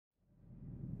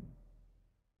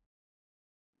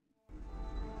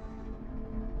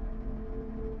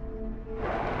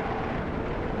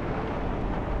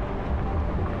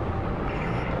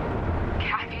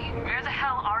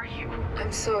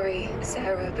sorry,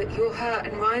 Sarah, but you're hurt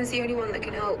and Ryan's the only one that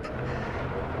can help.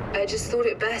 I just thought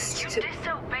it best to... You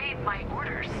disobeyed my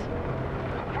orders.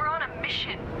 We're on a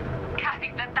mission.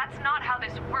 Kathy, that's not how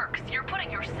this works. You're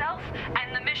putting yourself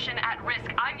and the mission at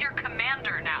risk. I'm your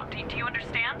commander now. Do you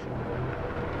understand?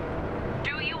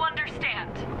 Do you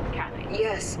understand, Kathy?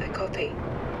 Yes, I copy.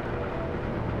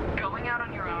 Going out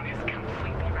on your own is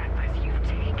completely reckless. You've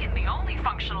taken the only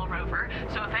functional rover,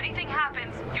 so if anything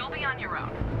happens, you'll be on your own.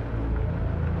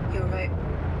 You're right.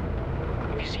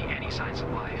 If you see any signs of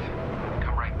life,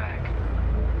 come right back.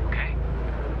 Okay?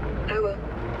 I will.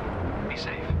 Be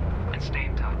safe and stay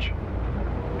in touch.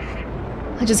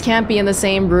 I just can't be in the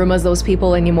same room as those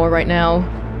people anymore right now,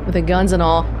 with the guns and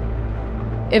all.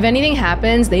 If anything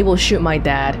happens, they will shoot my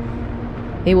dad.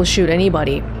 They will shoot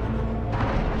anybody.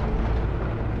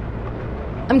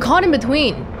 I'm caught in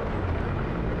between.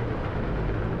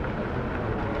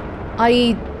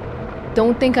 I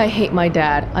don't think I hate my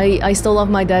dad. I still love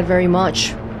my dad very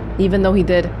much, even though he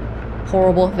did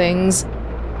horrible things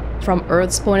from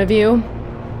Earth's point of view.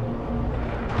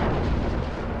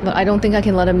 But I don't think I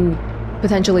can let him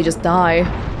potentially just die.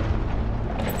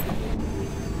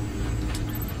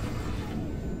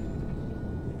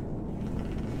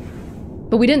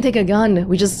 But we didn't take a gun,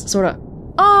 we just sort of...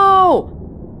 Oh!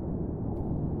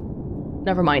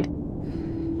 Never mind.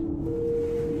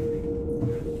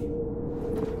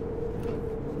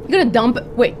 You're gonna dump it?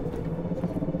 Wait.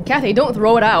 Kathy, don't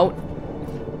throw it out.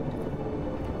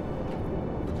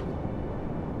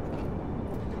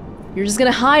 You're just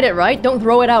gonna hide it, right? Don't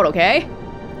throw it out, okay?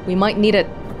 We might need it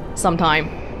sometime.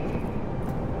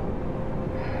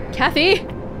 Kathy?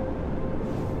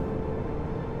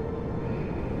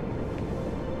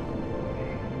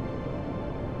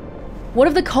 What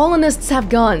if the colonists have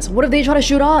guns? What if they try to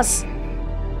shoot us?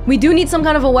 We do need some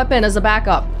kind of a weapon as a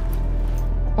backup.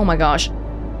 Oh my gosh.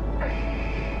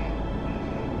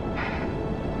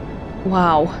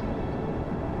 Wow.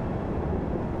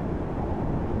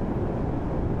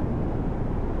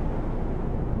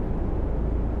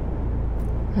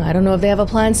 I don't know if they have a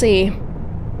plan C.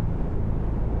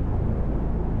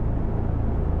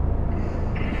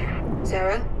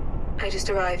 Sarah, I just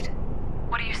arrived.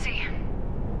 What do you see?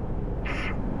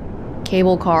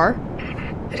 Cable car.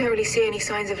 I don't really see any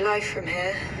signs of life from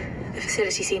here. The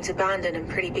facility seems abandoned and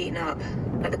pretty beaten up,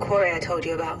 like the quarry I told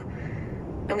you about.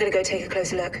 I'm gonna go take a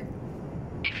closer look.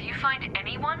 If you find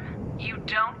anyone, you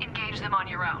don't engage them on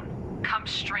your own. Come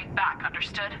straight back,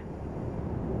 understood?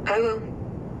 I will.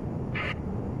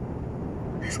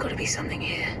 There's gotta be something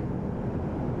here.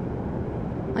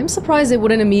 I'm surprised it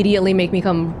wouldn't immediately make me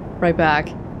come right back.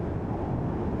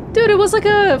 Dude, it was like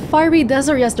a fiery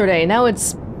desert yesterday. Now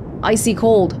it's icy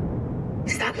cold.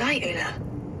 Is that light, Ula?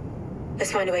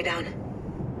 Let's find a way down.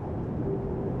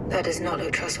 That does not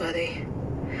look trustworthy.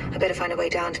 I better find a way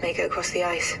down to make it across the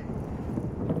ice.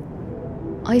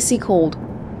 Icy cold.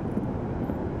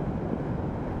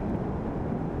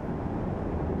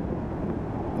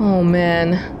 Oh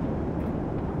man.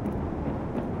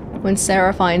 When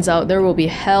Sarah finds out, there will be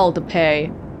hell to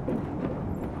pay.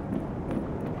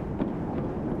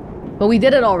 But we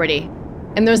did it already,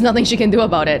 and there's nothing she can do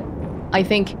about it. I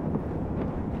think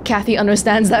Kathy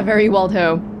understands that very well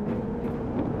too.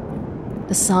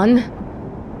 The sun?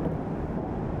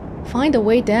 Find a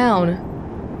way down.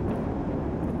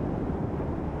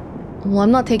 Well,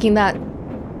 I'm not taking that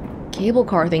cable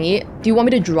car thingy. Do you want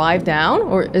me to drive down?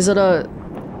 Or is it a...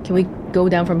 Can we go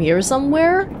down from here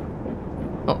somewhere?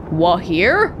 Oh, what,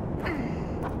 here?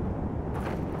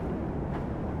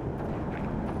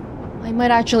 I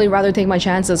might actually rather take my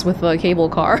chances with the cable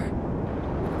car.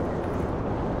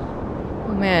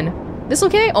 Oh man. This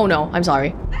okay? Oh no, I'm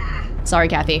sorry. Sorry,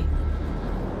 Kathy.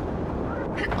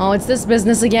 Oh, it's this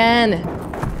business again.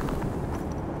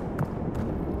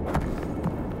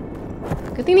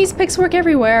 Good thing these picks work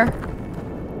everywhere.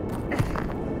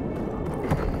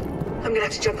 I'm gonna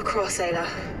have to jump across, Ayla.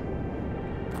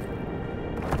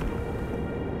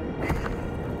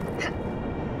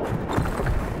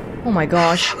 Oh my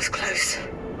gosh. That was close.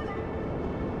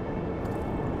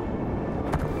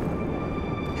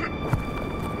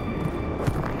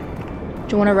 Do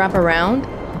you want to wrap around?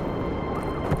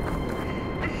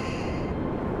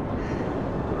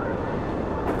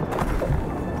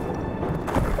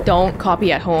 Don't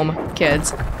copy at home,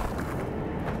 kids.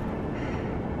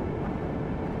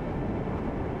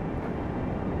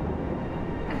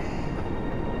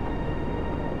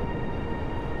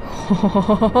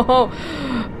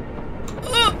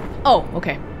 Oh,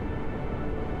 okay.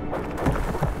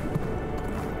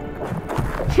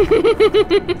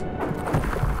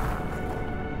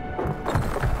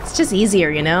 It's just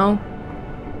easier, you know?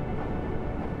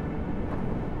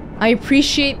 I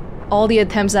appreciate all the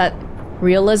attempts at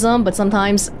realism, but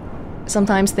sometimes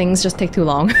things just take too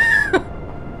long.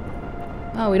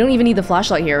 Oh, we don't even need the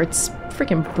flashlight here. It's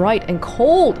freaking bright and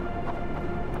cold.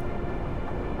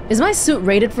 Is my suit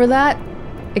rated for that?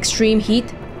 Extreme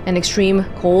heat and extreme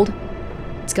cold?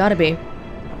 It's gotta be.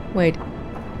 Wait.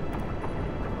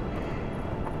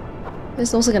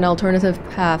 This looks like an alternative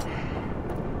path.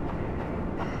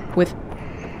 With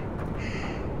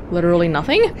literally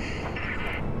nothing?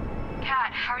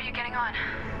 Kat, how are you getting on?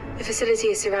 The facility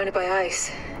is surrounded by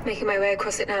ice. Making my way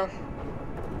across it now.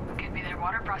 Could be their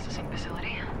water processing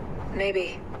facility.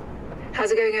 Maybe.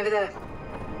 How's it going over there?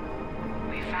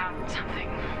 We found something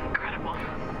incredible.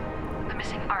 The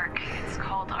missing Ark. It's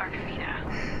called Ark Vita.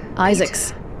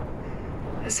 Isaacs.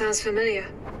 That sounds familiar.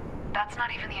 That's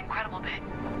not even the incredible bit.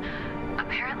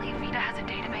 Apparently, Vita has a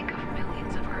databank of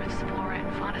millions of Earth's flora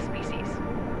and fauna species.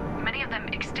 Many of them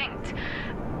extinct.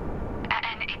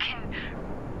 And it can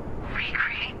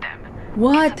recreate them.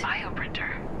 What? It's a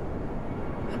bioprinter.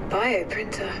 A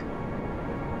bioprinter?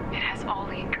 It has all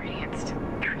the ingredients to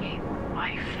create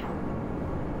life.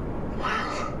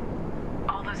 Wow.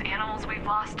 All those animals we've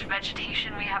lost,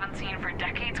 vegetation we haven't seen for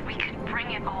decades, we could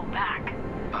bring it all back.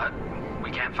 But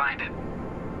we can't find it.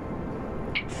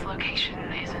 Its location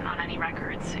isn't on any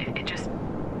records. It just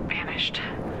vanished.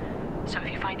 So if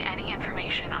you find any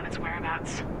information on its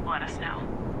whereabouts, let us know.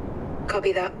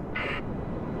 Copy that.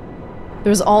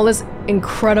 There's all this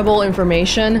incredible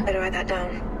information. Better write that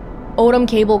down. Odom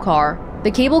cable car.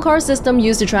 The cable car system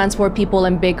used to transport people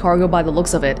and big cargo by the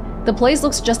looks of it. The place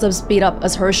looks just as beat up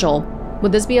as Herschel.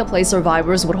 Would this be a place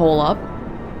survivors would hole up?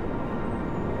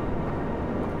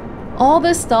 All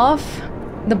this stuff,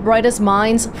 the brightest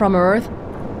minds from Earth.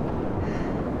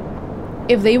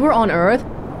 If they were on Earth,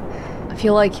 I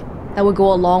feel like that would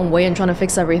go a long way in trying to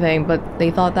fix everything, but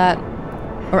they thought that,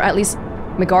 or at least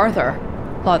MacArthur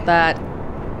thought that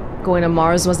going to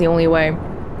Mars was the only way.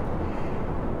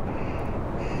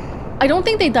 I don't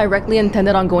think they directly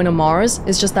intended on going to Mars,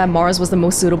 it's just that Mars was the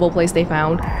most suitable place they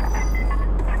found.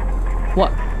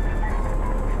 What?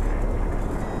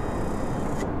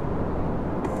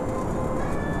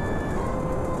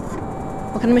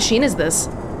 What kind of machine is this?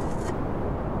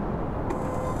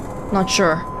 Not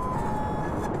sure.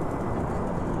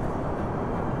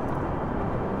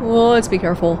 Oh, let's be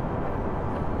careful.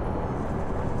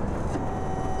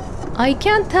 I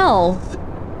can't tell.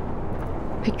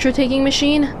 Picture taking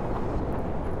machine?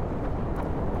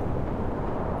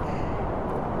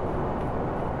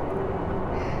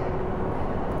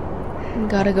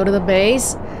 Gotta go to the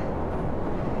base.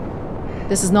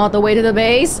 This is not the way to the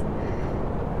base.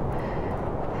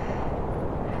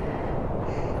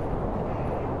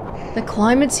 The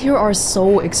climates here are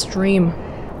so extreme.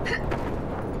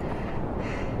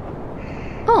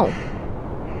 Oh.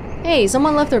 Hey,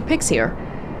 someone left their pics here.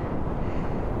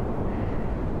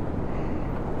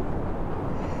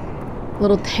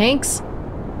 Little tanks.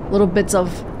 Little bits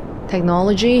of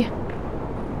technology.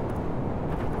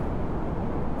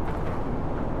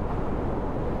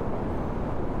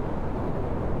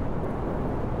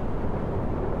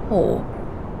 Oh.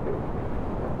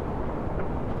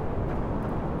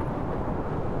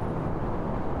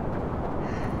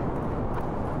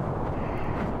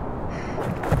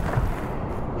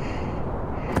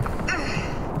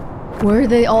 Where did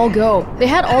they all go? They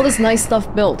had all this nice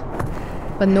stuff built,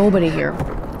 but nobody here.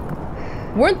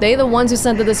 Weren't they the ones who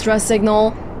sent the distress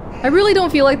signal? I really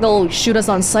don't feel like they'll shoot us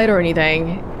on sight or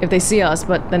anything if they see us,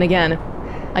 but then again,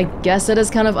 I guess it is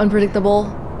kind of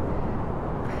unpredictable.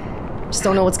 Just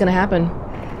don't know what's gonna happen.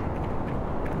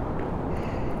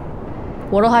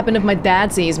 What'll happen if my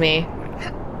dad sees me?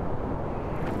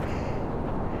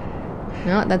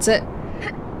 No, that's it.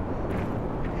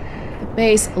 The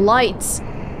base lights.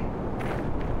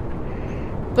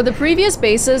 But the previous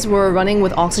bases were running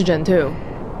with oxygen too.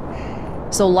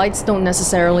 So lights don't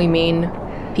necessarily mean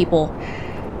people.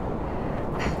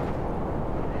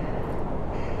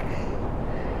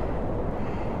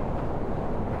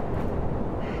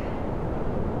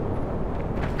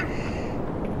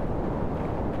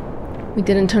 We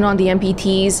didn't turn on the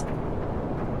MPTs.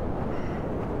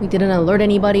 We didn't alert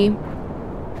anybody.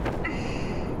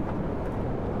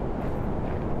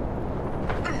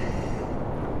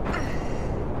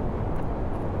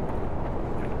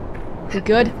 We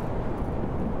good?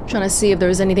 Trying to see if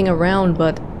there's anything around,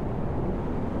 but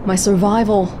my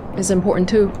survival is important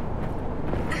too.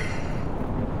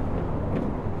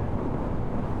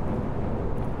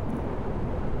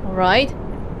 All right,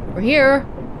 we're here.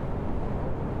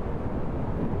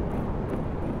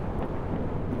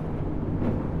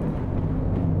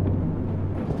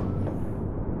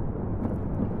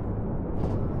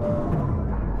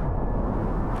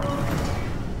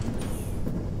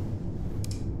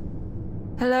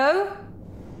 Hello?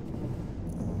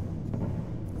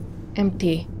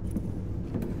 Empty.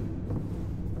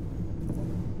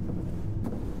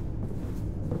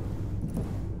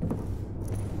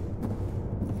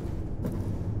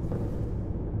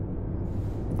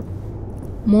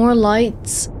 More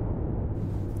lights.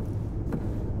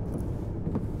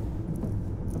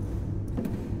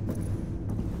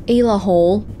 Ayla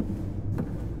hole.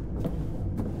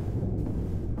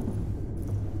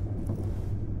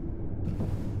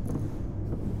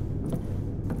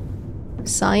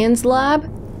 Science lab?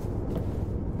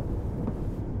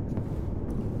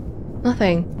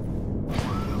 Nothing.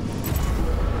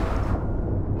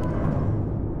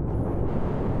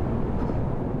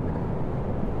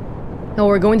 No,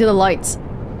 we're going to the lights.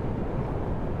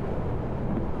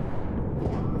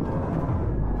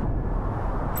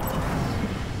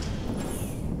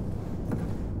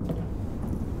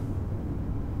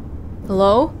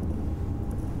 Hello?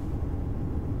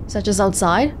 Is that just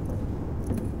outside?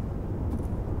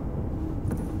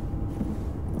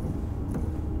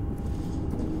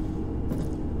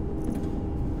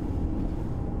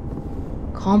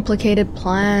 Complicated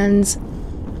plans.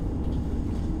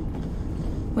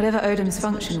 Whatever Odom's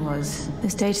function was,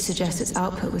 this data suggests its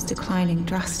output was declining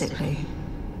drastically.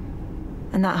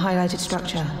 And that highlighted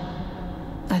structure,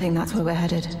 I think that's where we're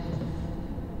headed.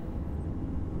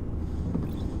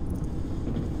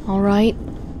 All right.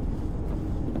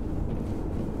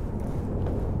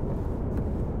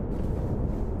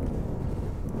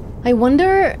 I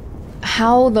wonder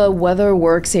how the weather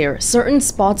works here. Certain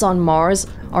spots on Mars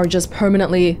are just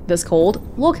permanently this cold.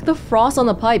 Look, the frost on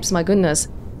the pipes, my goodness.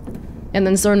 And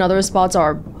then certain other spots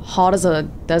are hot as a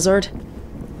desert.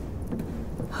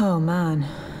 Oh man,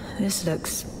 this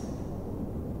looks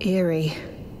eerie.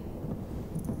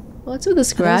 What's with the Are those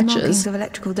scratches? markings of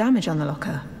electrical damage on the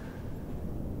locker?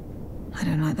 I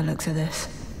don't like the looks of this.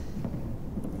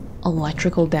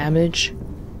 Electrical damage.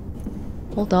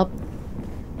 Hold up.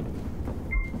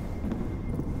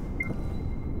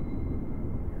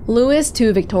 Lewis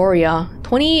to Victoria,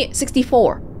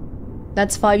 2064.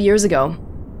 That's 5 years ago.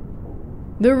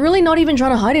 They're really not even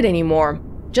trying to hide it anymore.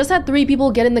 Just had 3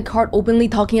 people get in the cart openly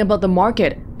talking about the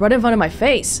market, right in front of my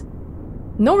face.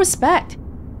 No respect.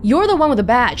 You're the one with the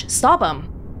badge. Stop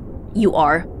them. You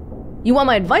are. You want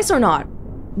my advice or not?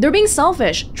 They're being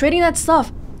selfish, trading that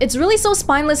stuff. It's really so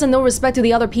spineless and no respect to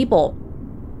the other people.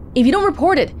 If you don't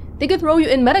report it, they could throw you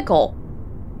in medical.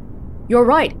 You're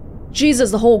right.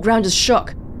 Jesus, the whole ground just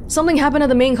shook. Something happened at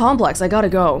the main complex. I gotta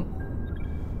go.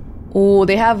 Oh,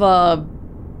 they have a...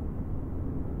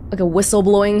 like a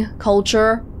whistleblowing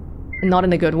culture. Not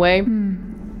in a good way.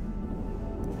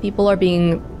 People are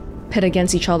being pit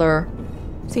against each other.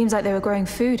 Seems like they were growing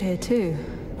food here too,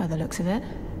 by the looks of it.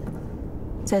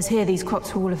 It says here these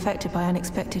crops were all affected by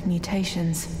unexpected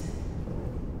mutations.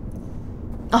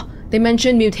 Ah, they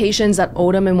mentioned mutations at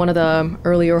Odom in one of the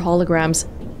earlier holograms.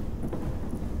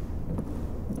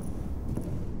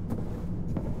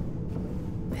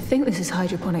 I think this is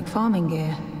hydroponic farming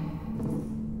gear.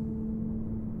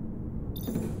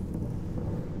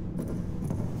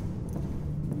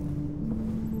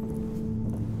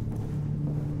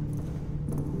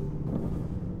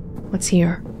 What's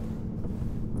here?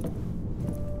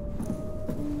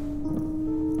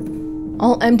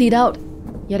 All emptied out,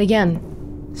 yet again.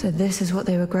 So this is what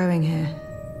they were growing here.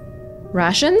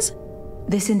 Rations?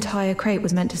 This entire crate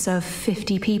was meant to serve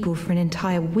 50 people for an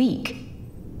entire week.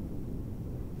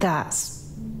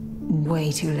 That's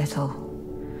way too little.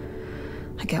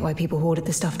 I get why people hoarded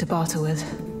the stuff to barter with.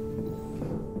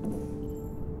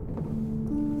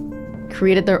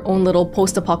 Created their own little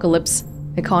post-apocalypse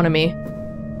economy.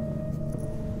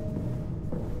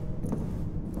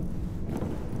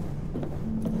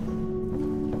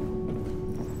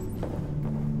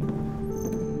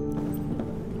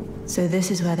 So this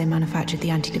is where they manufactured the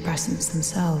antidepressants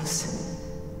themselves.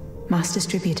 Mass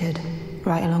distributed,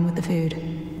 right along with the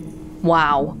food.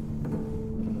 Wow.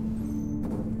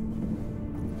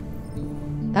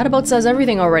 That about says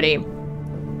everything already.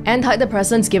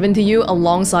 Antidepressants given to you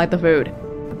alongside the food.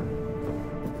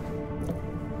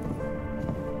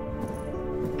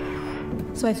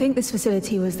 So I think this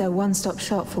facility was their one-stop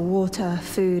shop for water,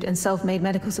 food, and self-made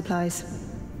medical supplies.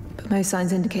 But most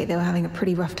signs indicate they were having a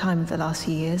pretty rough time of the last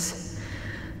few years.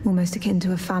 Almost akin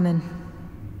to a famine.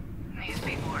 These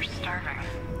people were starving.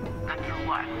 And for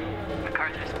what?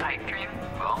 MacArthur's pipe dream?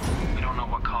 Well, we don't know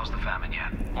what caused the famine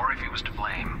yet, or if he was to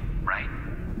blame, right?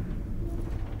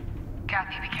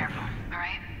 Kathy, be careful,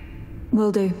 alright?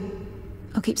 Will do.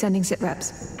 I'll keep sending sit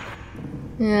reps.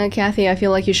 Yeah, Kathy, I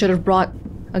feel like you should have brought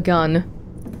a gun.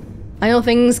 I know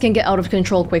things can get out of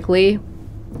control quickly,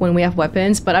 when we have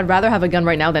weapons, but I'd rather have a gun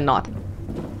right now than not.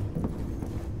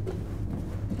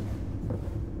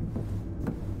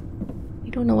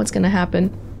 You don't know what's gonna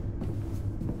happen.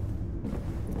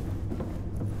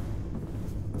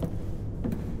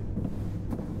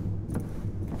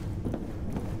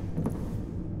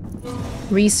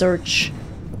 Research.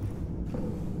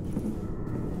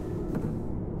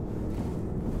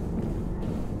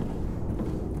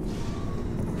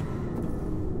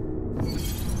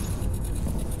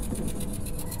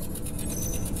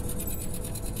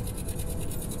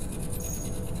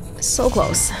 So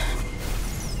close.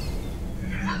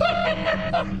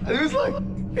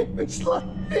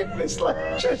 It was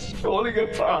like just falling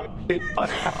apart.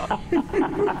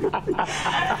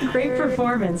 Great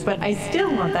performance, but I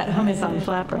still want that hummus on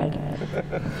flatbread.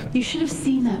 You should have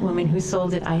seen that woman who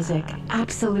sold it, Isaac.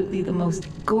 Absolutely the most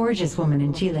gorgeous woman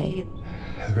in Chile.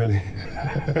 Really?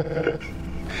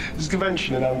 This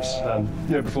convention in Amsterdam,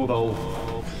 you know, before the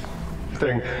whole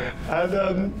thing.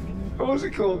 And, what was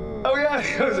it called? Oh, yeah,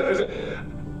 it was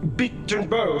Beat and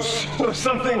Bows, or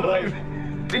something like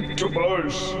Beat and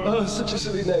Bows. Oh, such a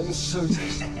silly name, so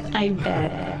tasty. I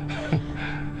bet.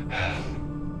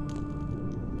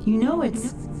 You know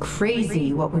it's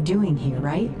crazy what we're doing here,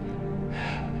 right?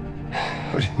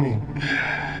 What do you mean?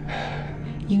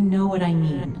 You know what I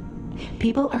mean.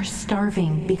 People are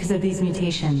starving because of these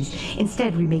mutations.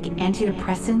 Instead, we make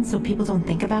antidepressants so people don't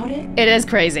think about it. It is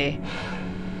crazy.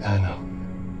 I know.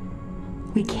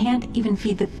 We can't even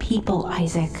feed the people,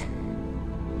 Isaac.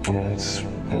 Yeah, it's,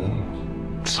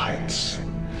 science.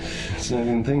 It's an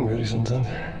alien thing, really, sometimes.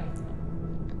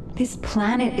 This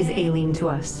planet is alien to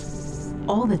us.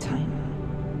 All the time.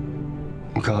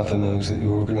 MacArthur knows that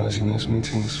you're organizing those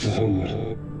meetings for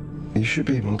Homewood. You should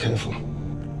be more careful.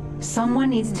 Someone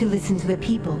needs to listen to the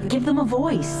people. Give them a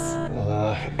voice.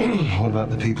 What about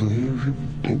the people who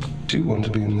do want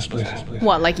to be in this place?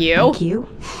 What, like you? Like you?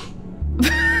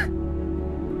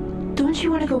 Don't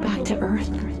you want to go back to Earth?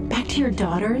 Back to your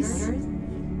daughters?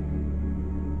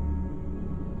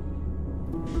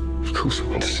 Of course I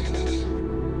want to see this.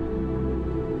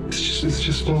 It's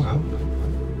just no hope.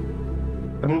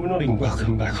 I mean, we're not even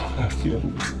welcome back on Earth, you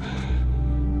know.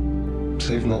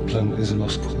 Saving that planet is a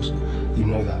lost cause. You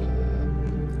know that.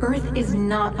 Earth is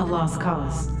not a lost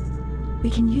cause.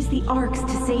 We can use the arcs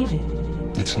to save it.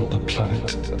 It's not the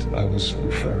planet that I was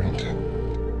referring to.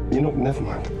 You know, never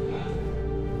mind.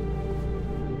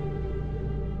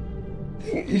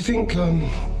 You think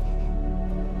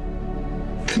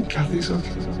Kathy's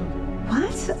okay?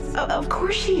 What? Of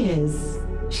course she is.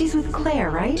 She's with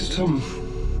Claire, right? Just, I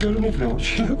don't even know what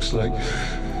she looks like.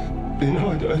 You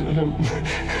know, I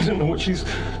don't know what she's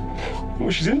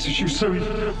into. She was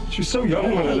so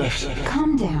young when I left.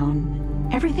 Calm down.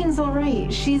 Everything's all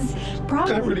right. She's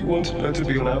probably... I really wanted her to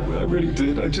be on Outward. I really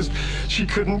did. She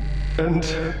couldn't, and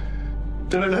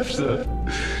then I left her.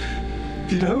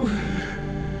 You know?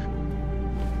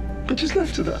 I just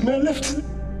left her there. I mean, I left her.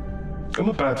 I'm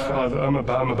a bad father. I'm a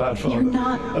bad father. You're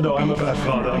not. I know I'm a bad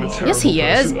father. I'm a terrible Yes, he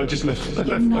person. is. I just left.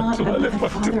 You're not a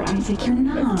bad father, Isaac. You're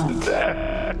not.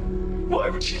 There. Why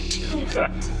would you do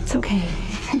that? It's okay.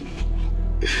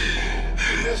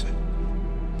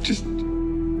 Just.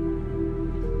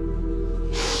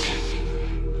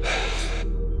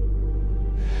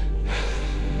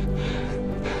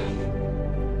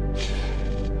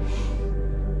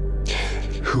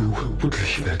 Who would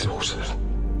leave their daughter?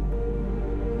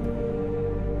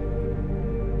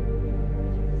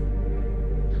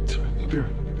 Sorry, I'll be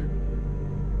right.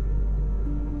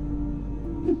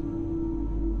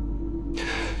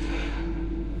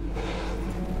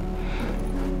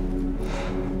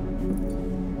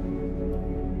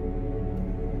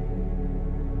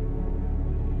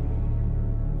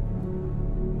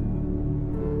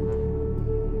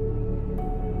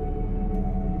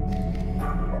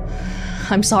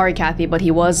 I'm sorry, Kathy, but he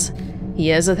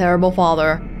is a terrible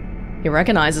father. He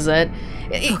recognizes it.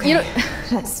 Okay, You know,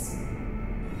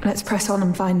 let's press on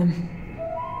and find them.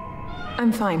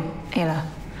 I'm fine, Ayla.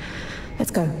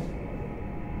 Let's go.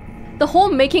 the whole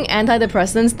making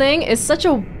antidepressants thing is such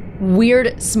a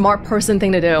weird, smart person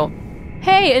thing to do.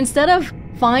 Hey, instead of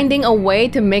finding a way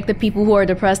to make the people who are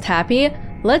depressed happy,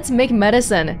 let's make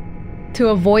medicine to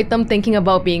avoid them thinking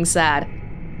about being sad.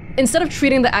 Instead of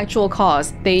treating the actual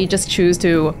cause, they just choose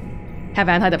to have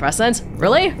antidepressants?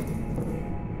 Really?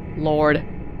 Lord.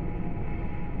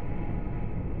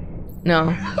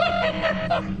 No.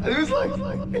 It was like...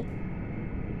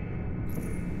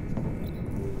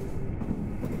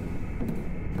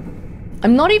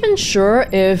 I'm not even sure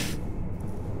if...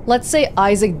 Let's say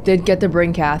Isaac did get to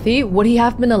bring Kathy, would he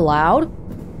have been allowed?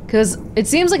 Because it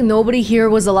seems like nobody here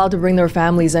was allowed to bring their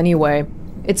families anyway.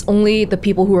 It's only the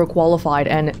people who are qualified,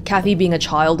 and Kathy being a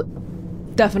child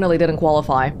definitely didn't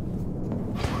qualify.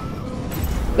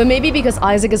 But maybe because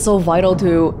Isaac is so vital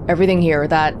to everything here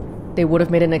that they would have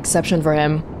made an exception for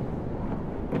him.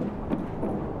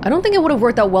 I don't think it would have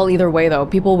worked out well either way though.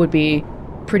 People would be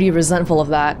pretty resentful of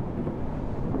that.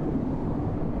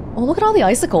 Oh, look at all the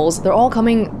icicles. They're all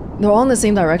in the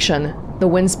same direction. The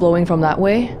wind's blowing from that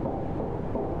way.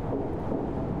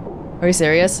 Are you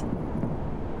serious?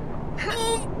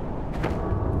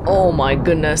 Oh my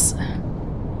goodness.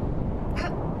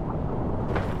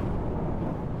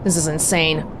 This is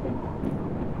insane.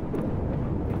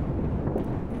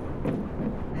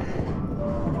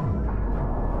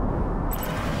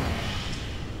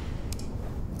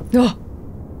 Ugh.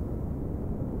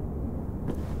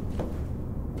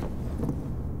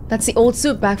 That's the old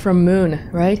suit back from Moon,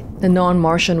 right? The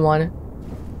non-Martian one.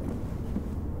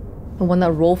 The one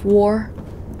that Rolf wore.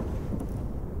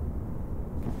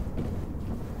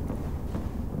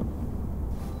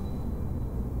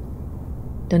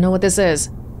 Don't know what this is.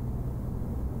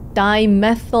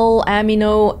 Dimethyl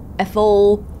amino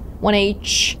ethyl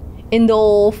 1H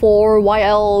indole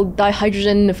 4YL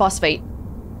dihydrogen phosphate.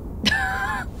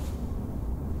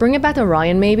 Bring it back to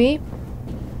Ryan, maybe?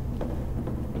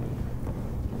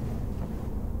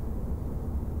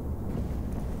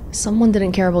 Someone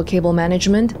didn't care about cable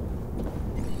management.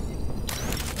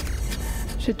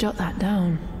 Should jot that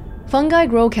down. Fungi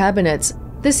grow cabinets.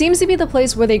 This seems to be the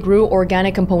place where they grew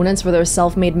organic components for their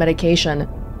self-made medication.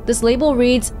 This label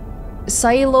reads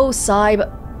psilocybe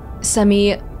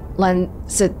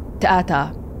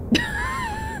semi-lancetata.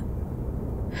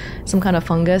 Some kind of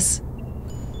fungus.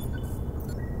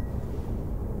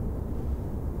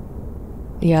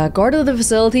 Yeah, guard of the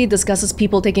facility discusses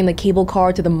people taking the cable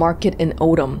car to the market in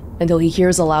Odom until he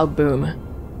hears a loud boom.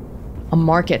 A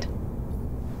market.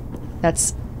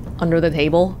 That's under the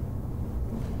table.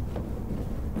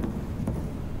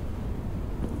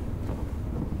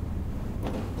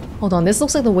 Hold on, this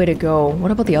looks like the way to go. What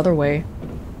about the other way?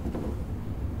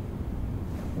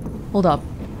 Hold up.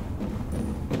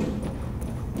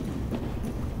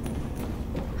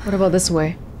 What about this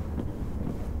way?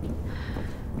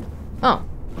 Oh.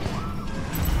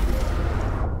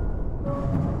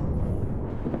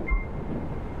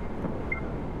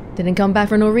 Didn't come back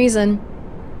for no reason.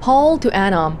 Paul to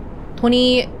Anna,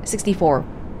 2064.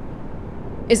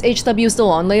 Is HW still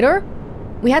on later?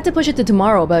 We had to push it to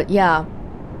tomorrow, but yeah.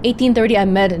 18:30 at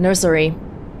Med Nursery.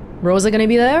 Rosa gonna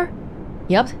be there?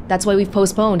 Yep, that's why we've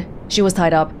postponed. She was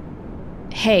tied up.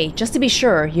 Hey, just to be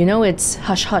sure, you know it's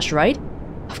hush-hush, right?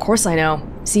 Of course I know.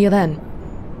 See you then.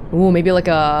 Ooh, maybe like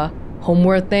a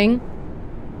homeward thing?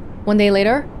 1 day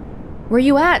later? Where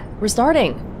you at? We're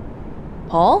starting.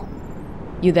 Paul?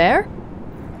 You there?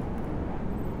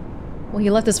 Well, he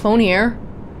left his phone here.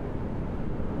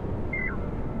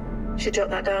 Should jot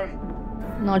that down.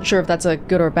 Not sure if that's a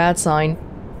good or bad sign.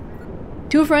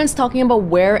 Two friends talking about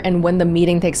where and when the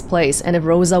meeting takes place, and if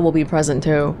Rosa will be present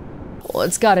too. Well,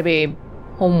 it's gotta be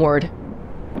homeward.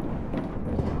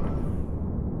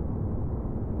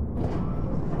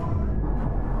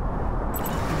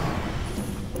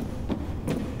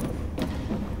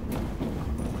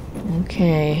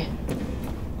 Okay.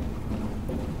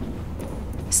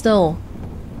 Still,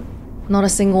 not a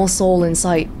single soul in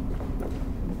sight.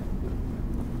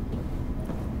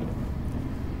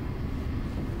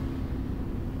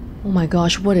 Oh my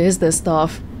gosh, what is this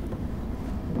stuff?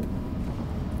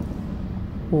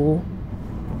 Oh.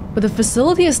 But the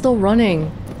facility is still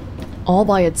running. All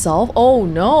by itself? Oh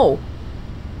no!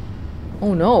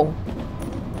 Oh no.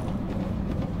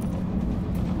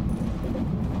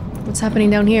 What's happening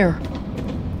down here?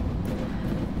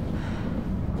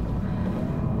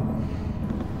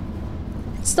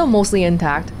 It's still mostly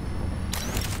intact.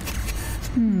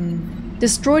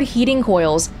 Destroyed heating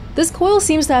coils. This coil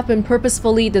seems to have been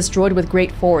purposefully destroyed with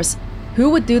great force. Who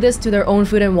would do this to their own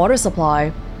food and water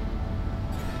supply?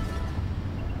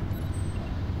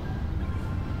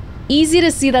 Easy to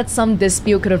see that some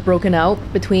dispute could have broken out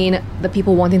between the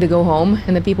people wanting to go home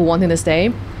and the people wanting to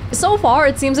stay. So far,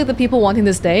 it seems like the people wanting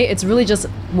to stay, it's really just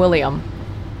William.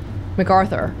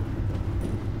 MacArthur.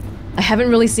 I haven't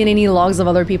really seen any logs of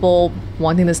other people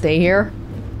wanting to stay here.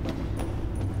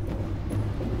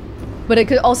 But it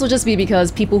could also just be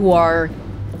because people who are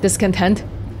discontent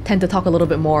tend to talk a little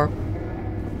bit more.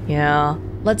 Yeah,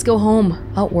 let's go home,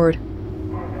 outward.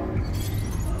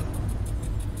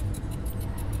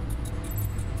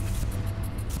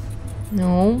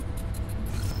 No.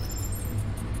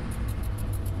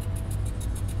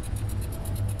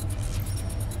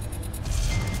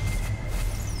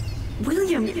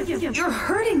 William, you're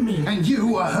hurting me. And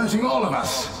you are hurting all of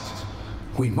us.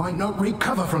 We might not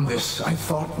recover from this. I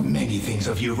thought many things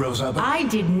of you, Rosa, but I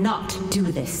did not do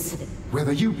this.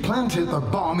 whether you planted the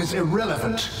bomb is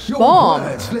irrelevant. Your Bomb?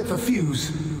 words lit the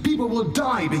fuse. People will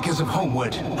die because of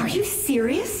Homeward. Are you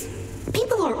serious?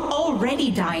 People are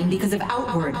already dying because of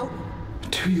Outward.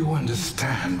 Do you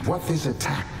understand what this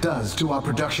attack does to our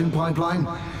production pipeline?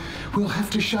 We'll have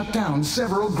to shut down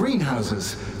several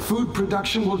greenhouses. Food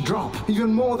production will drop,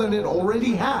 even more than it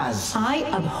already has. I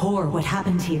abhor what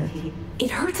happened here.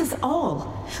 It hurts us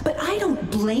all. But I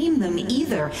don't blame them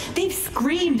either. They've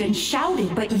screamed and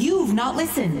shouted, but you've not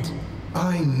listened.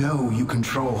 I know you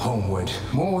control Homeward,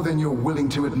 more than you're willing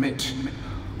to admit.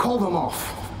 Call them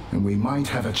off, and we might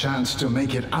have a chance to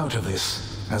make it out of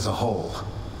this as a whole.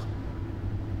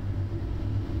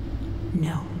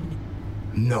 No.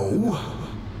 No?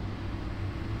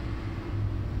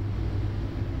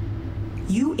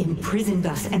 You imprisoned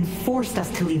us and forced us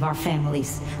to leave our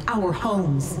families, our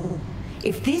homes.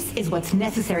 If this is what's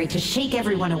necessary to shake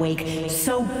everyone awake,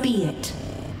 so be it.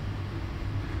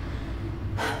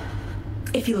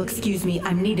 If you'll excuse me,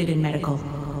 I'm needed in medical.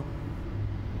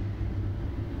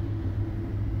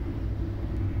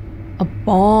 A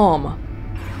bomb.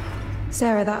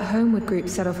 Sarah, that Homeward group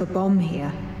set off a bomb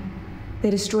here. They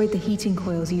destroyed the heating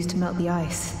coils used to melt the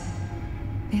ice.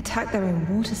 They attacked their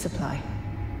own water supply.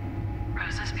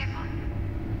 Rosa's people?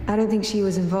 I don't think she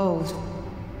was involved,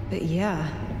 but yeah.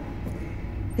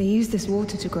 They used this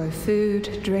water to grow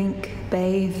food, drink,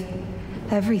 bathe,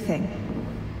 everything.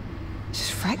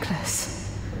 Just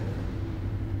reckless.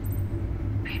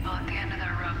 People at the end of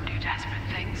their rope do desperate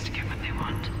things to get what they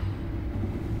want.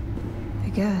 I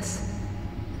guess.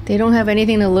 They don't have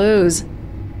anything to lose.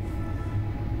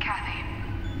 Kathy,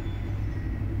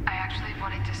 I actually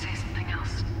wanted to say something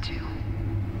else, too.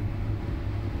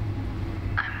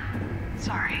 I'm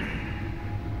sorry.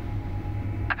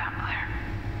 About Claire.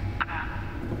 About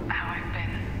how I've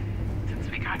been since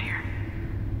we got here.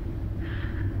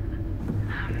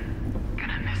 I'm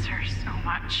gonna miss her so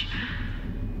much.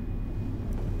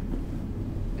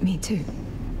 Me too.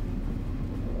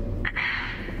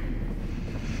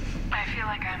 I feel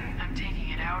like I'm taking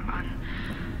it out on...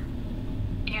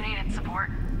 You needed support,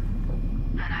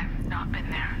 and I've not been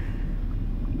there.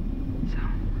 So,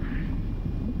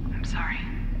 I'm sorry.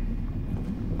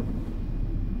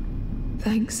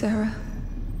 Thanks, Sarah.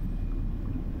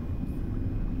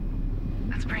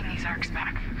 Let's bring these arcs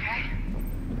back, okay?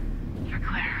 For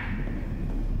Claire.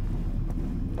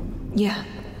 Yeah.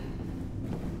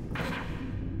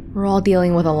 We're all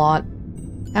dealing with a lot.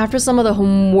 After some of the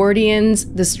Homewardians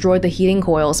destroyed the heating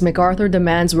coils, MacArthur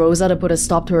demands Rosa to put a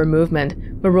stop to her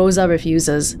movement, but Rosa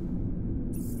refuses.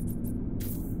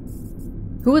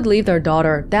 Who would leave their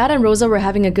daughter? Dad and Rosa were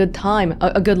having a good time,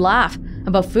 a good laugh,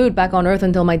 about food back on Earth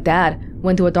until my dad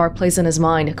went to a dark place in his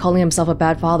mind, calling himself a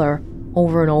bad father,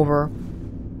 over and over.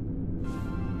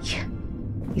 Yeah,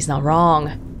 he's not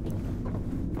wrong.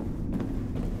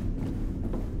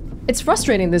 It's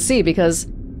frustrating to see because,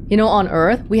 you know, on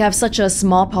Earth, we have such a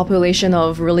small population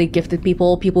of really gifted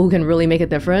people, people who can really make a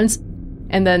difference.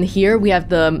 And then here we have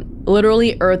the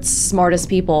literally Earth's smartest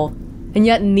people. And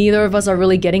yet neither of us are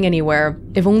really getting anywhere.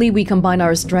 If only we combine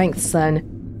our strengths,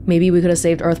 then maybe we could have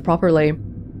saved Earth properly.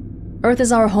 Earth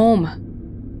is our home.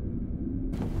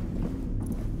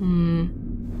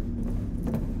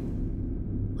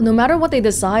 No matter what they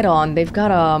decide on, they've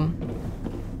gotta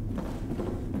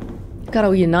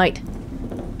unite.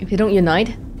 If they don't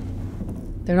unite,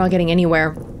 they're not getting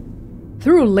anywhere.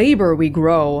 Through labor we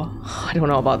grow. I don't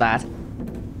know about that.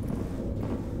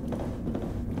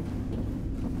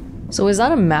 So is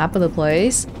that a map of the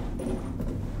place?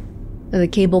 The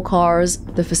cable cars,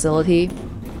 the facility.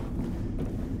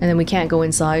 And then we can't go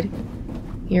inside.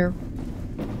 Here.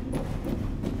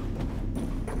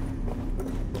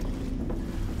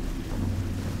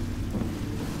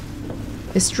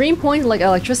 Is stream point like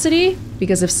electricity?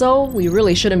 Because if so, we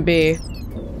really shouldn't be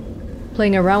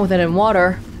playing around with it in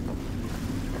water.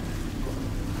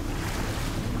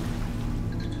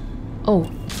 Oh.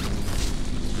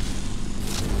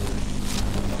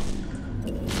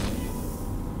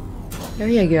 There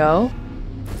you go.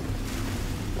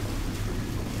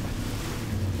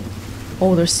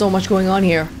 Oh, there's so much going on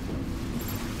here.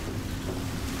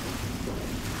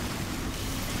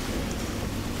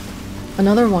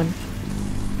 Another one.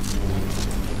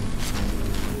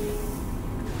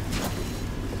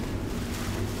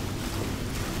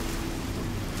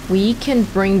 We can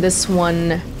bring this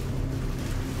one...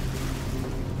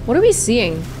 What are we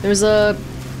seeing? There's a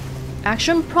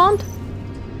action prompt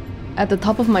at the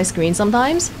top of my screen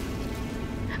sometimes.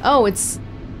 Oh, it's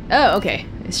Oh, okay.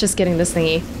 It's just getting this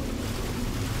thingy.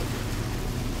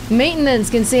 Maintenance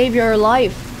can save your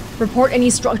life. Report any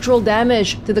structural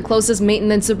damage to the closest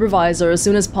maintenance supervisor as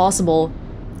soon as possible.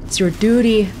 It's your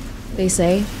duty, they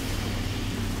say.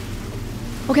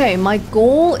 Okay, my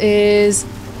goal is...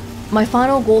 My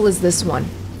final goal is this one.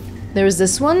 There's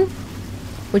this one,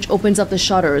 which opens up the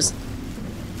shutters.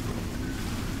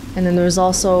 And then there's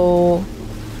also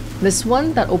this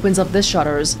one that opens up this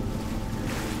shutters.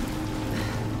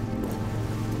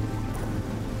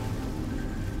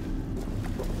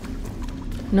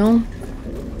 No?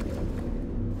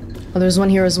 Oh, there's one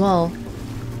here as well.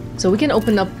 So we can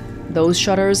open up those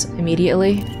shutters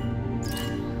immediately.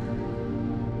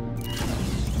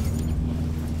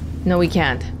 No, we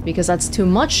can't, because that's too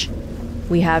much.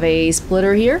 We have a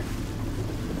splitter here.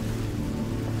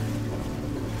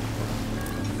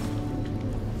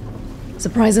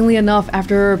 Surprisingly enough,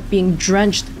 after being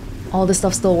drenched, all this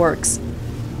stuff still works.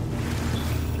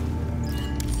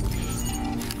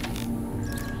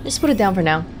 Just put it down for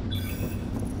now.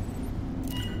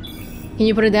 Can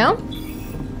you put it down?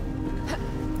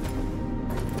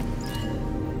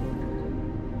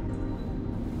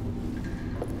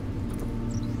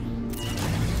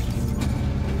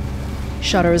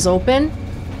 Shutters open,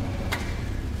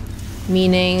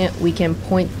 meaning we can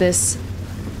point this.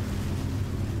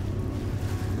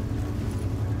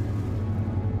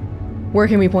 Where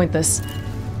can we point this?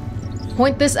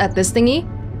 Point this at this thingy.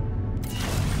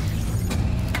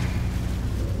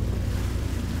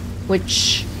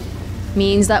 Which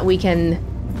means that we can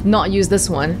not use this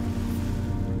one.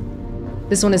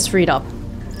 This one is freed up.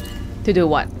 To do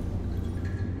what?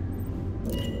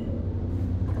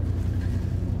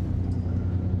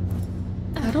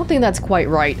 I don't think that's quite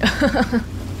right.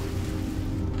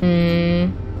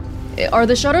 Are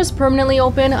the shutters permanently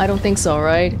open? I don't think so,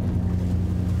 right?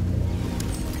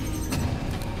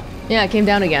 Yeah, it came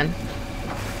down again.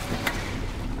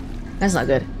 That's not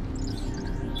good.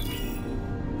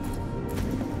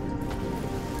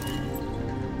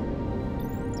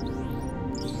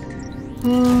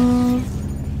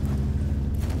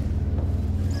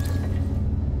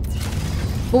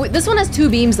 But wait, this one has two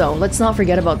beams though. Let's not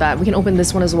forget about that. We can open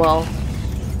this one as well.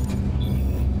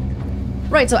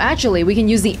 Right, so actually we can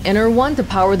use the inner one to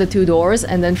power the two doors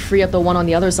and then free up the one on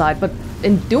the other side. But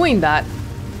in doing that,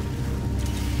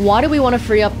 why do we want to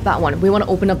free up that one? We want to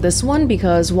open up this one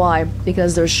because why?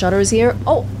 Because there's shutters here.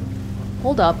 Oh,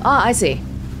 hold up. Ah, I see.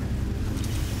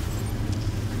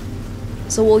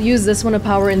 So we'll use this one to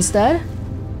power instead.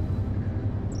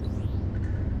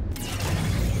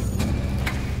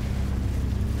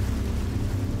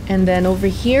 And then over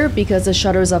here, because the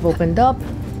shutters have opened up,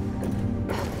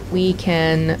 we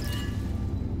can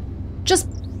just...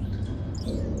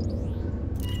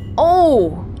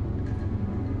 Oh!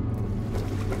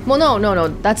 Well, no,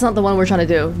 that's not the one we're trying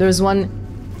to do. There's one...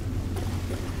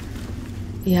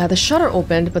 Yeah, the shutter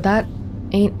opened, but that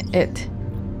ain't it.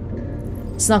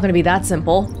 It's not gonna be that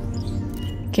simple.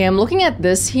 Okay, I'm looking at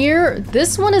this here.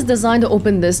 This one is designed to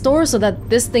open this door so that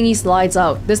this thingy slides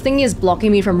out. This thingy is blocking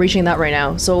me from reaching that right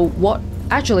now. So what?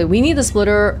 Actually, we need the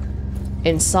splitter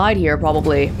inside here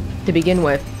probably to begin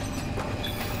with.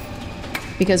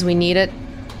 Because we need it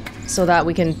so that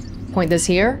we can point this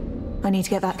here. I need to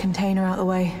get that container out of the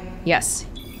way. Yes,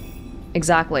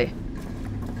 exactly.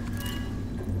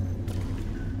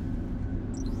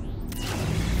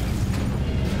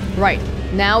 Right,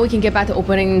 now we can get back to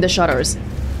opening the shutters.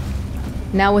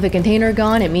 Now with the container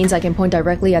gone, it means I can point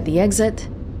directly at the exit.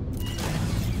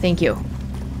 Thank you.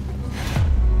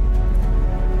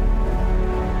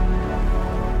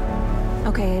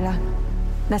 Okay, Ayla.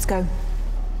 Let's go.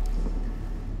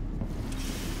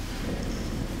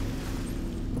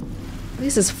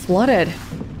 This is flooded.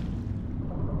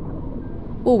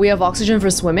 Oh, we have oxygen for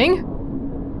swimming?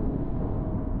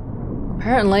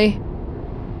 Apparently.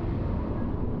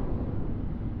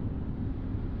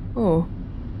 Oh.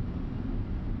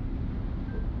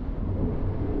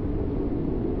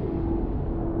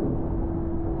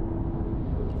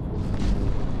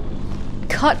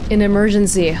 Cut in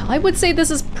emergency. I would say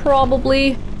this is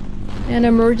probably an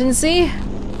emergency.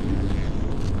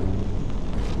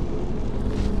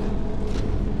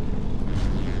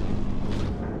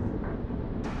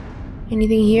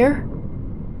 Anything here?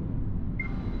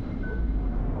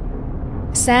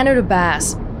 Senator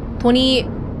Bass,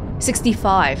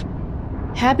 2065.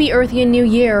 Happy Earthian New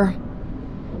Year.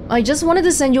 I just wanted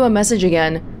to send you a message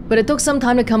again, but it took some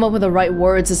time to come up with the right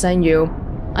words to send you.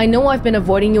 I know I've been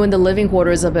avoiding you in the living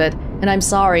quarters a bit, and I'm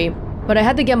sorry, but I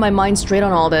had to get my mind straight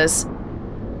on all this.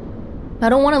 I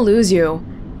don't want to lose you,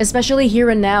 especially here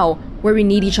and now, where we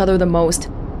need each other the most.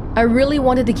 I really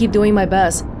wanted to keep doing my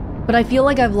best, but I feel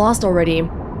like I've lost already.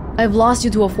 I've lost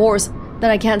you to a force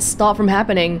that I can't stop from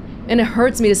happening, and it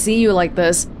hurts me to see you like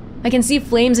this. I can see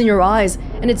flames in your eyes,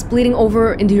 and it's bleeding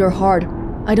over into your heart.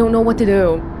 I don't know what to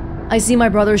do. I see my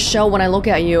brother's shell when I look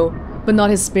at you, but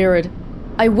not his spirit.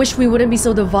 I wish we wouldn't be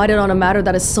so divided on a matter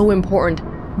that is so important,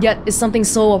 yet is something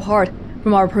so apart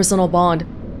from our personal bond.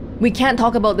 We can't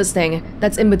talk about this thing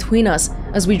that's in between us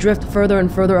as we drift further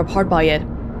and further apart by it.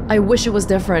 I wish it was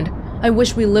different. I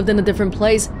wish we lived in a different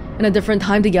place, in a different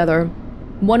time together.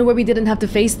 One where we didn't have to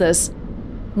face this.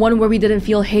 One where we didn't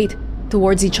feel hate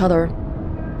towards each other.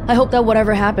 I hope that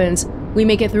whatever happens, we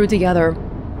make it through together,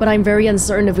 but I'm very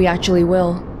uncertain if we actually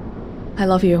will. I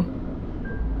love you.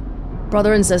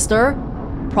 Brother and sister?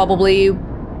 Probably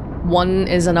one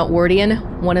is an Outwardian,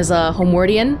 one is a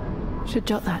Homewardian. Should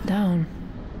jot that down.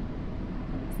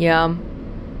 Yeah.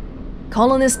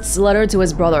 Colonist's letter to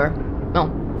his brother.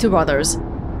 No, two brothers.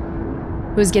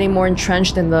 Who's getting more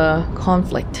entrenched in the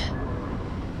conflict.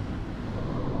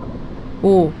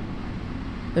 Ooh.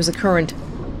 There's a current.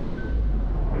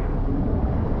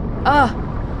 Ah!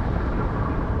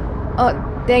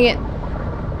 Oh, dang it.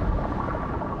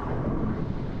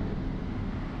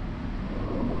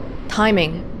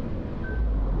 Timing.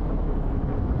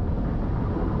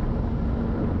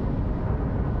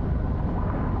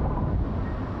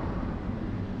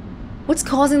 What's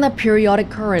causing that periodic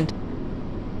current?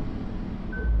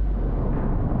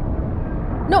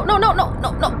 No, no, no, no,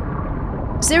 no,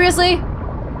 no! Seriously?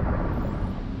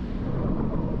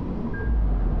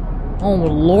 Oh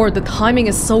lord, the timing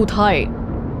is so tight.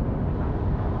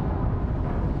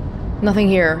 Nothing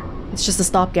here. It's just a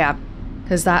stopgap.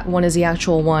 Because that one is the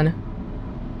actual one.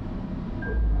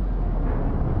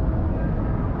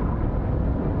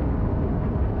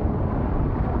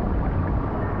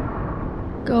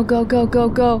 Go, go, go, go,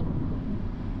 go.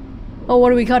 Oh,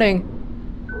 what are we cutting?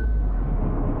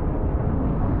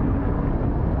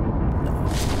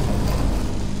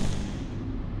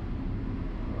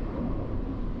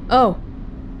 Oh,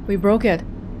 we broke it.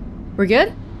 We're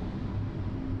good?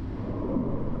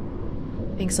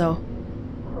 I think so.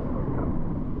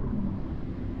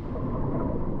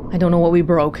 I don't know what we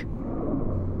broke.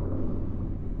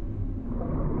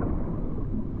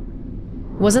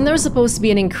 Wasn't there supposed to be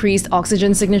an increased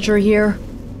oxygen signature here?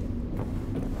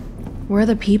 Where are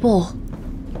the people?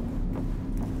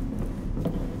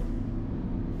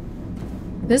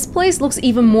 This place looks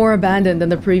even more abandoned than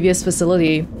the previous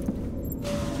facility.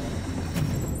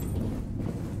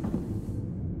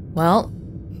 Well,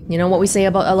 you know what we say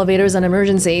about elevators and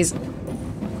emergencies.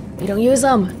 You don't use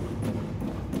them.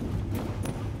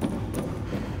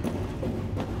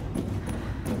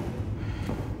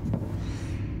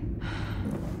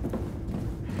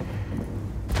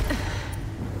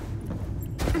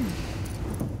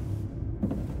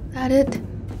 That it?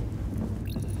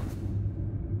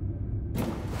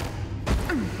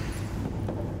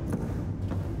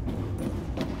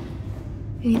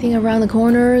 Anything around the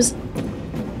corners?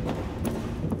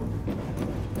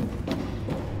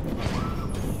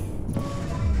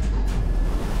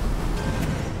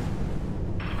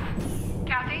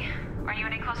 Kathy, are you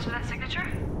any close to that signature?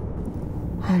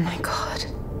 Oh my god.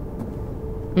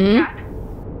 Kat?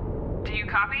 Do you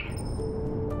copy?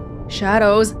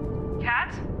 Shadows.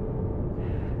 Kat?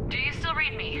 Do you still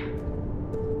read me?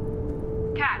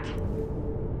 Kat?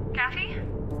 Kathy?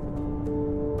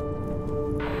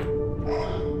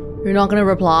 You're not gonna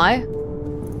reply?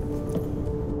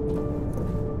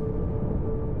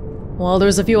 Well,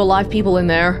 there's a few alive people in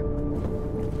there.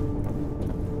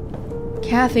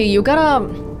 Kathy, you gotta...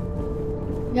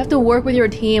 You have to work with your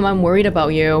team. I'm worried about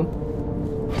you.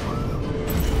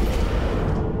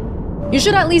 You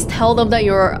should at least tell them that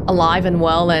you're alive and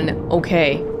well and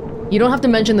okay. You don't have to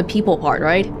mention the people part,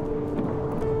 right?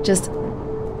 Just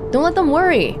don't let them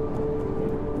worry.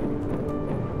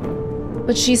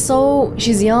 But she's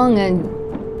young and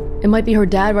it might be her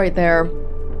dad right there.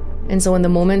 And so in the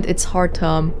moment, it's hard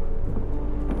to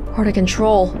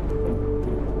control.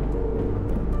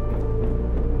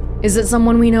 Is it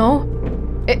someone we know?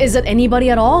 Is it anybody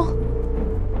at all?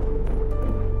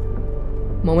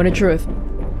 Moment of truth.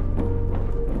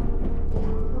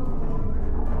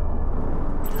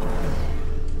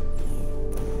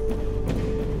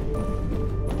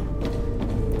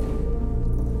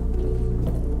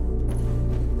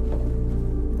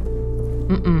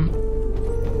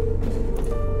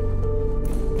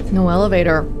 No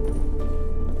elevator.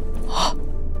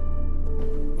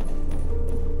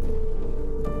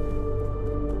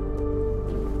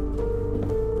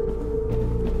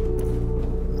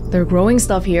 They're growing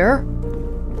stuff here.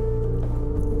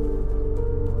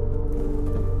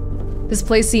 This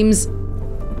place seems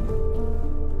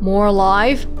more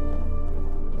alive.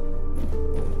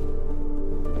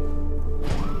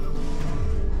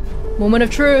 Moment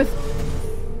of truth.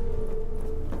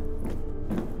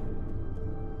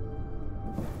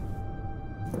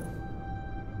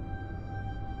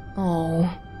 Oh.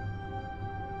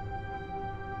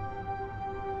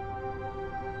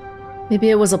 Maybe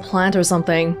it was a plant or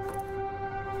something.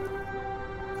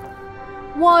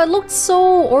 Wow, it looked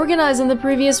so organized in the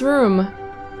previous room.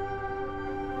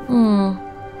 Hmm.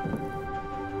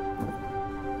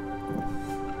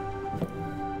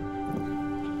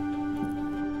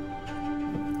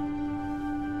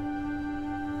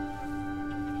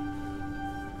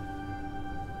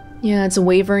 Yeah, it's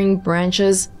wavering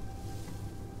branches.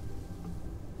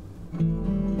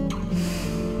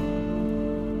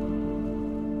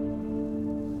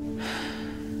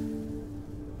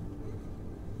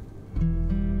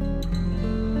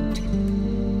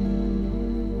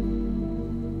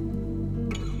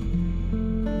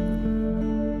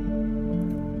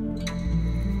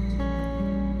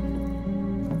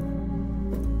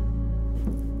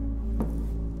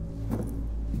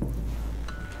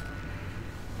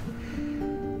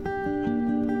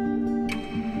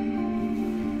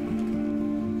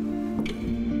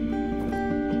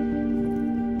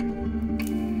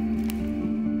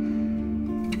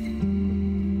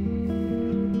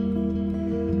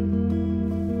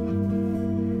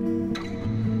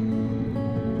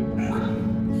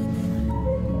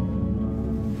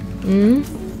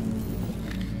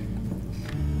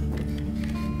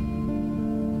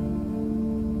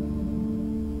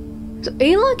 So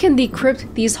Ayla can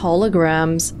decrypt these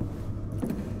holograms.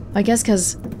 I guess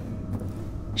because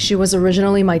she was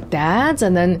originally my dad's,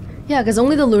 and then, yeah, because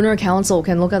only the Lunar Council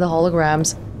can look at the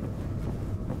holograms.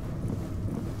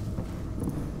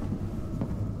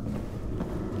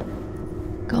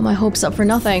 Got my hopes up for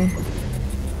nothing.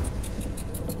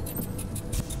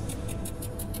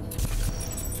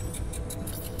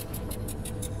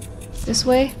 This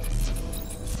way?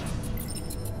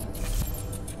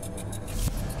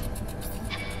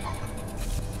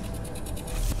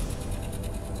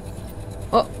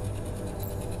 Oh.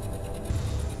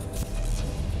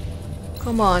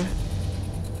 Come on.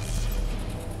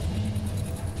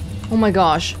 Oh my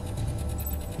gosh.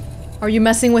 Are you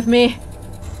messing with me?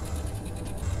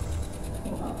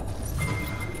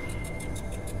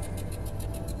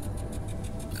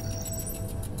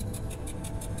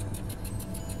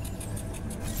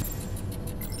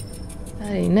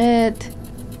 That ain't it.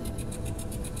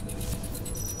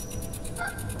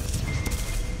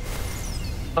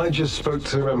 I just spoke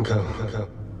to Remco.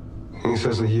 He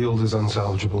says the yield is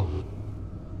unsalvageable.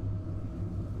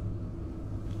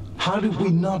 How did we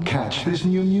not catch this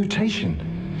new mutation?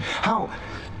 How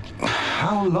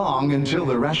long until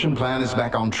the ration plan is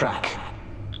back on track?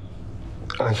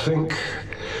 I think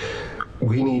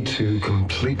we need to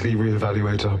completely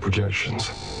reevaluate our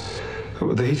projections.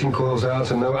 With the heating coils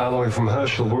out and no alloy from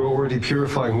Herschel, we're already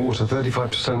purifying water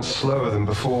 35% slower than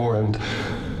before, and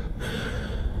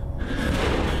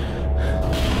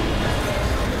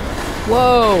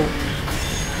whoa!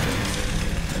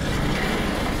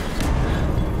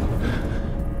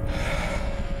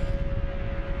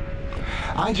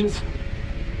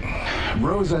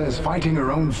 Rosa is fighting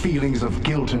her own feelings of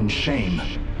guilt and shame.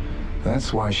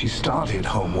 That's why she started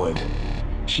Homeward.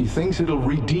 She thinks it'll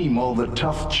redeem all the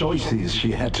tough choices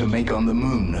she had to make on the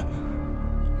moon.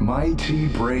 Mighty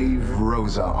brave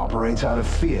Rosa operates out of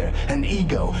fear and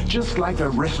ego, just like the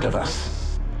rest of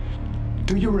us.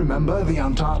 Do you remember the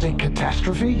Antarctic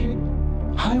catastrophe?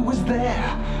 I was there.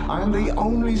 I'm the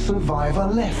only survivor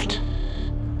left.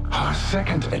 Our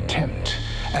second attempt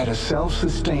at a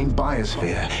self-sustained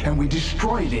biosphere, and we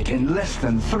destroyed it in less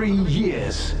than 3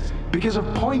 years. Because of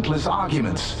pointless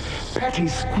arguments, petty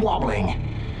squabbling.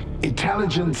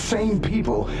 Intelligent, sane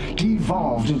people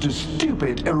devolved into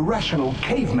stupid, irrational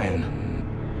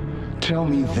cavemen. Tell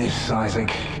me this,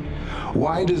 Isaac.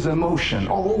 Why does emotion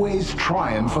always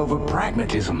triumph over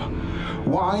pragmatism?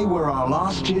 Why were our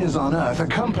last years on Earth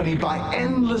accompanied by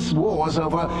endless wars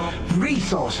over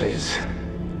resources?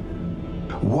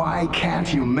 Why can't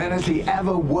humanity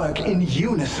ever work in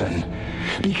unison?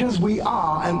 Because we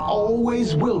are and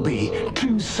always will be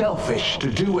too selfish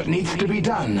to do what needs to be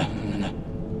done.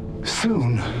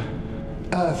 Soon,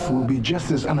 Earth will be just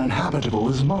as uninhabitable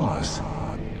as Mars.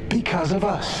 Because of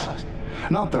us.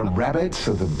 Not the rabbits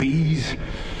or the bees,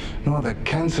 nor the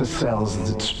cancer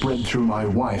cells that spread through my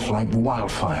wife like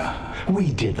wildfire.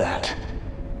 We did that.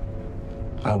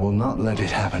 I will not let it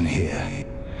happen here.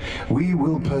 We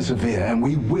will persevere and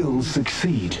we will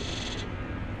succeed.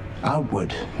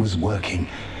 Outward was working.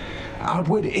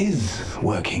 Outward is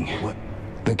working.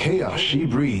 The chaos she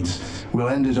breeds will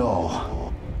end it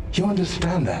all. You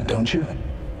understand that, don't you?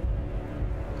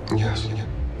 Yes.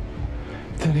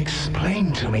 Then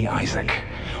explain to me, Isaac,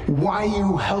 why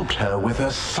you helped her with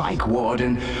her psych ward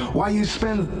and why you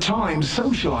spend time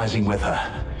socializing with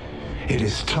her. It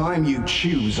is time you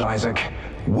choose, Isaac,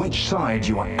 which side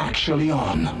you are actually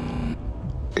on.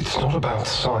 It's not about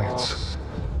sides.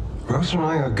 Rose and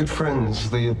I are good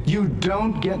friends. You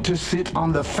don't get to sit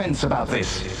on the fence about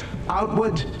this.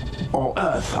 Outward or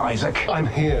Earth, Isaac? I'm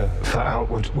here for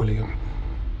Outward, William.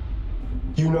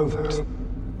 You know that.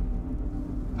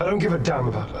 I don't give a damn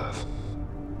about Earth.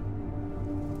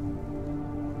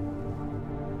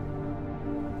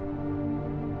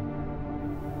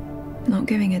 Not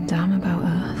giving a damn about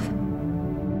Earth.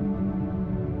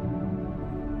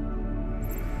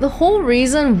 The whole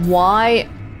reason why,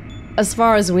 as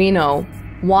far as we know,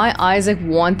 why Isaac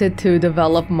wanted to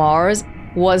develop Mars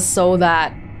was so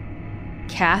that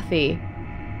Kathy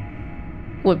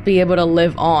would be able to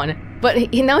live on.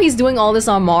 But now he's doing all this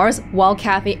on Mars while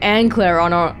Kathy and Claire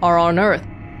are on Earth.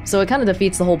 So it kind of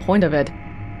defeats the whole point of it.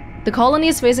 The colony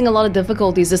is facing a lot of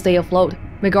difficulties to stay afloat.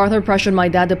 MacArthur pressured my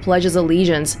dad to pledge his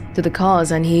allegiance to the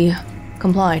cause, and he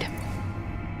complied.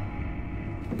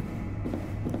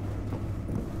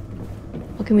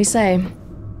 What can we say?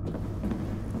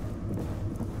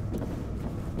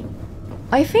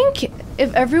 I think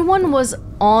if everyone was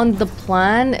on the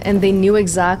plan and they knew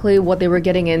exactly what they were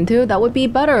getting into, that would be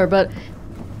better, but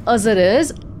as it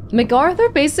is, MacArthur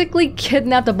basically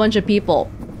kidnapped a bunch of people.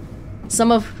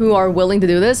 Some of who are willing to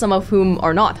do this, some of whom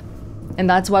are not. And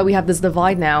that's why we have this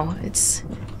divide now.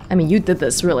 I mean, you did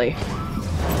this, really.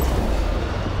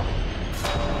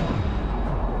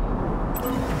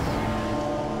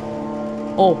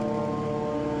 Oh.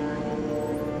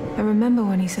 I remember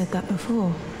when he said that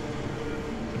before.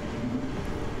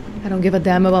 I don't give a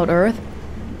damn about Earth.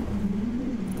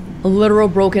 A literal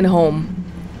broken home.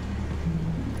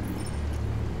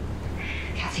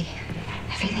 Kathy,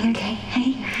 everything okay?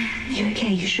 Hey? You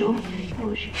okay? You sure?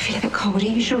 You feel a bit cold. Are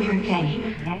you sure you're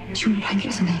okay? Do you want a blanket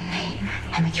or something? Hey,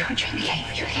 I'll make you a drink, okay?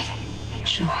 Are you okay?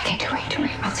 Sure. Okay, don't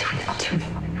worry. I'll do it.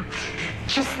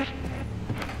 Just...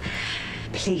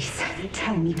 Please,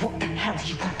 tell me what the hell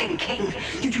you were thinking.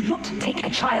 You do not take a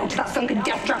child to that sunken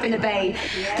death trap in the bay.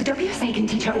 The WSA can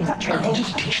teach her all that I training. wanted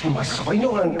to teach them myself. I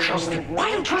know I don't trust them.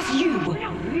 I don't trust you!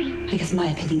 Because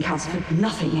my opinion counts for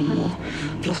nothing anymore.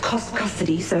 I've lost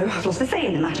custody, so I've lost a say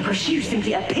in the matter, because you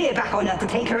simply appear back on Earth to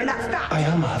take her, and that's that. I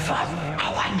am her father.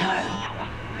 Oh, I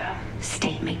know.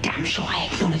 State made damn sure I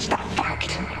acknowledge that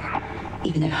fact.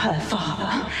 Even though her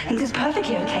father thinks it's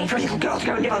perfectly okay for a little girl to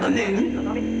go and live on the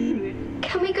moon.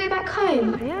 Can we go back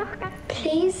home?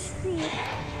 Please?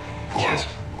 Yes,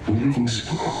 we're leaving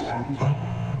soon.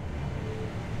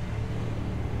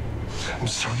 I'm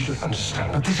sorry you don't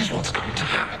understand, but this is what's going to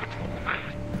happen.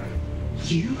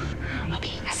 You are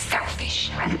being a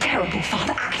selfish and terrible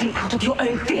father acting out of your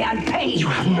own fear and pain. You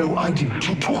have no idea what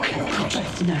you're talking about. You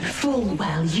both know full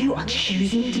well you are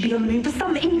choosing to be on the moon for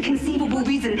some inconceivable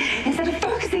reason instead of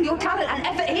focusing your talent and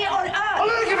effort here on Earth. I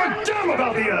don't give a damn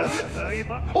about the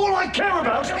Earth. All I care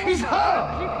about is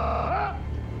her.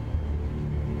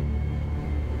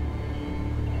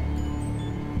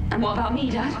 And what about me,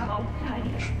 Dad?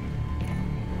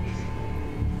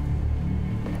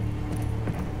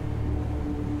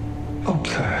 Oh,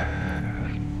 Claire.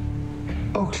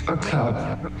 Oh,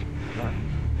 Claire.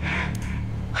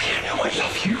 You know I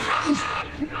love you, right?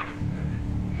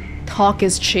 Talk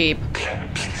is cheap. Claire,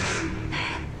 please.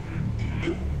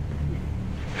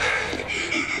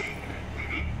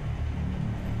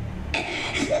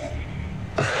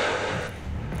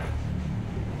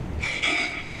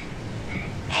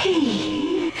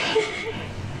 Hey.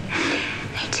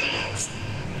 No tears.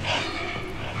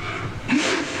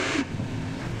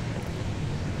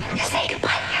 Say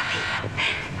goodbye, Kelly.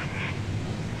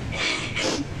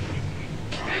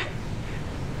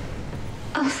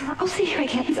 I'll see you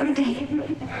again someday.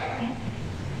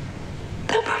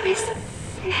 I promise.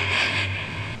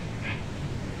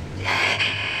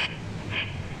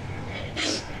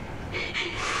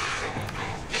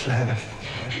 Claire.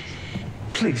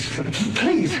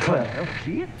 Please, Claire.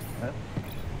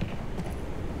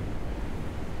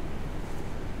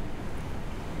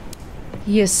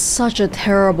 He is such a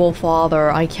terrible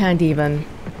father, I can't even.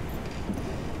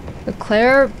 But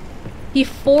Claire... He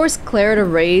forced Claire to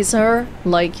raise her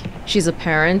like she's a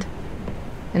parent.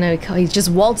 And he just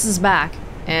waltzes back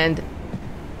and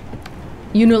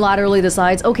unilaterally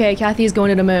decides, okay, Kathy's going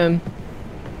to the moon.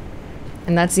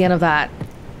 And that's the end of that.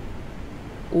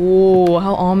 Oh,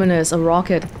 how ominous. A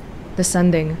rocket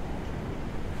descending.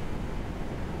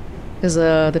 Because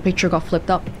the picture got flipped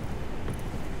up.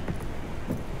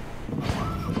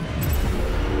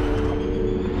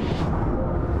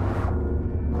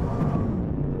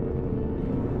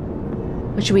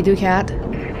 What should we do, Kat?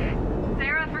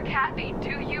 Sarah for Kathy,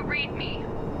 do you read me?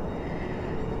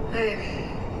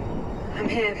 I'm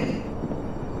here.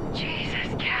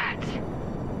 Jesus, Kat.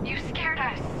 You scared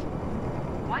us.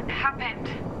 What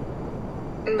happened?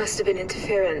 Must have been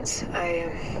interference.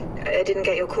 I didn't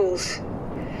get your calls.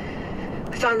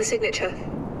 I found the signature.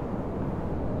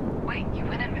 Wait, you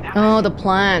went in without Oh, us? the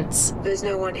plants. There's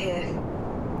no one here.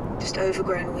 Just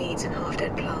overgrown weeds and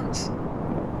half-dead plants.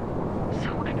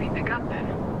 So what did we pick up then?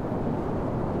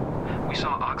 We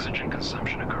saw oxygen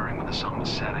consumption occurring when the sun was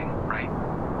setting, right?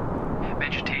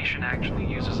 Vegetation actually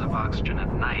uses up oxygen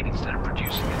at night instead of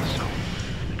producing it, so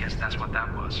I guess that's what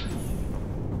that was.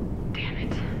 Damn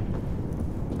it.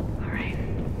 Alright.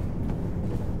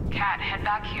 Kat, head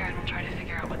back here and we'll try to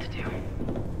figure out what to do.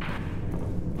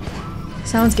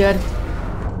 Sounds good.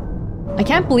 I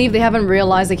can't believe they haven't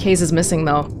realized the case is missing,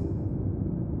 though.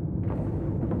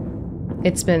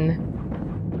 It's been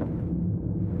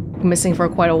missing for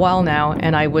quite a while now,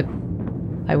 and I would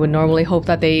normally hope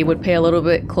that they would pay a little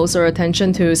bit closer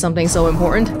attention to something so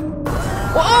important.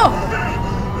 Whoa!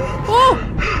 Whoa!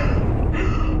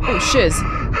 Oh, shiz.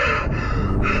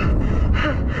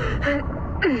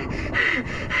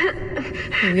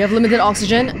 We have limited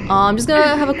oxygen. I'm just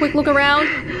gonna have a quick look around.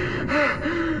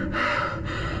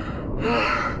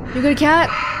 You good, Kat?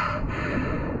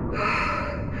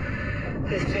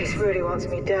 This place really wants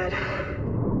me dead.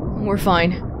 We're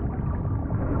fine.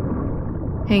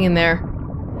 Hang in there.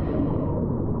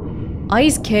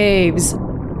 Ice caves.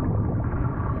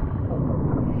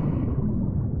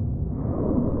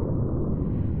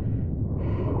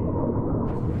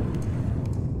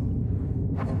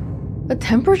 The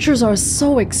temperatures are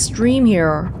so extreme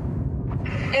here.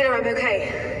 Ayla, I'm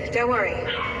okay. Don't worry. I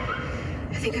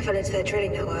think I fell into their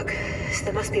drilling network, so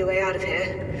there must be a way out of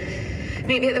here.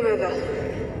 Meet me at the river.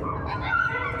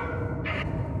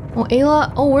 Oh,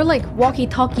 Ayla. Oh, we're like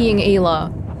walkie-talkieing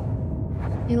Ayla.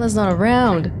 Ayla's not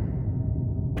around.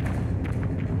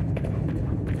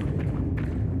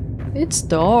 It's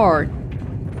dark.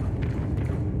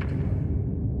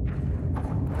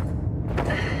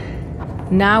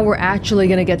 Now we're actually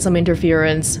gonna get some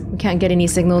interference. We can't get any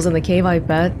signals in the cave, I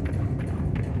bet.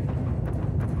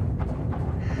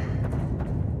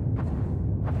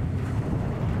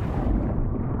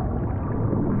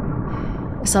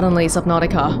 Suddenly,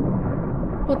 Subnautica.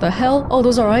 What the hell? Oh,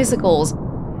 those are icicles.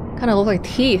 Kinda look like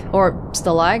teeth. Or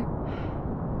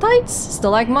stalactites?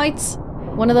 Stalagmites?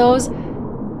 One of those?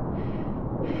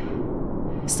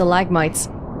 Stalagmites.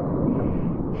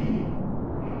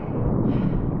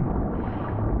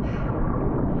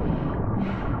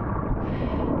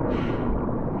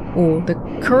 Oh, the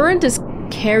current is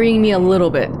carrying me a little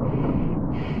bit.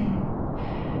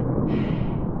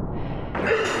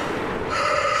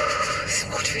 This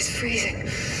water is freezing.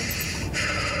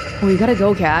 Oh, you gotta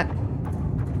go, Kat.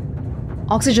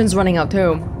 Oxygen's running out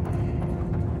too.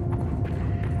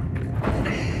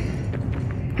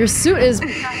 Your suit is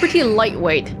pretty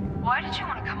lightweight. Why did you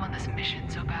want to come on this mission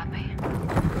so badly?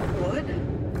 What?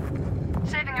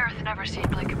 Saving Earth never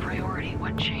seemed like a priority.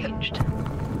 What changed?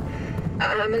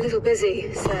 I'm a little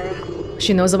busy, Sarah.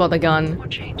 She knows about the gun.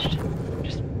 What changed?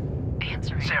 Just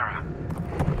answer me. Sarah,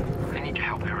 I need your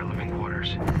help here at living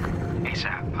quarters.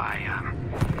 ASAP. I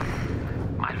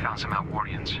might have found some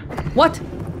Outwardians. What?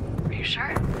 Are you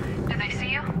sure? Did they see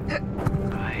you? I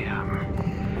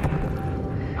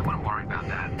wouldn't worry about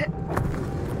that.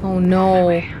 Oh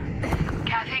no.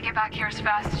 Kathy, get back here as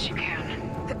fast as you can.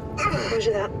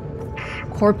 Roger that.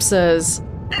 Corpses.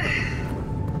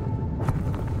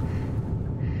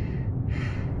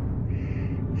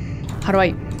 How do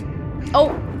I... Oh!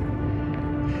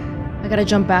 I gotta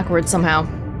jump backwards somehow.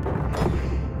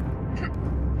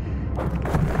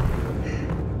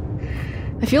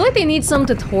 I feel like they need some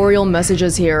tutorial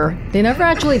messages here. They never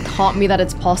actually taught me that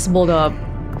it's possible to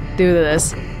do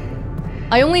this.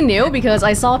 I only knew because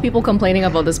I saw people complaining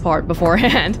about this part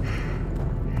beforehand.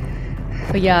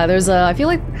 But yeah, there's a... I feel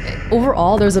like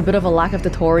overall there's a bit of a lack of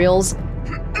tutorials.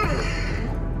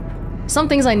 Some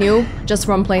things I knew just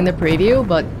from playing the preview,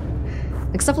 but...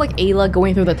 like stuff like Ayla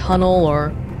going through the tunnel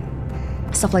or...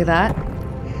 stuff like that.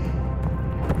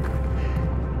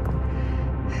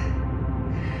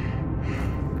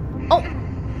 Oh!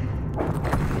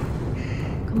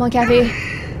 Come on, Kathy.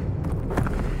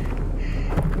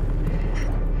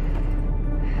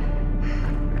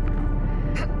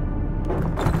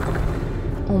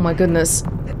 Oh my goodness.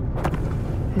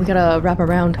 We gotta wrap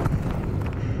around.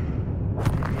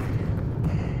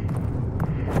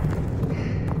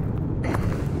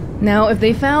 Now, if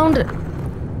they found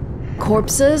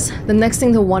corpses, the next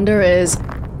thing to wonder is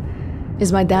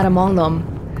my dad among them?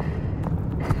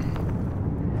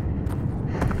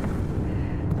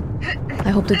 I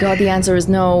hope to God the answer is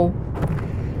no.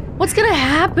 What's gonna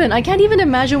happen? I can't even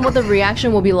imagine what the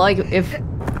reaction will be like if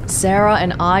Sarah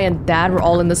and I and Dad were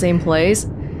all in the same place.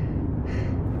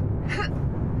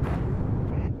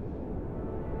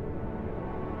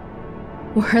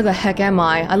 Where the heck am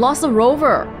I? I lost the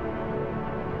rover!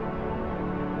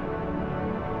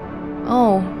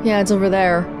 Oh, yeah, it's over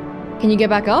there. Can you get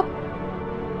back up?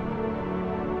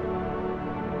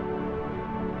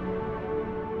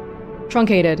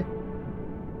 Truncated.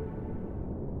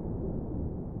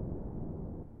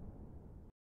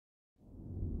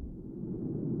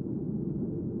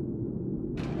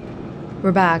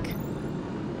 We're back.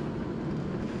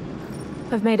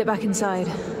 I've made it back inside.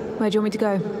 Where do you want me to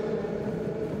go?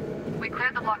 We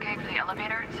cleared the blockade for the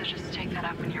elevator, so just take that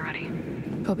up when you're ready.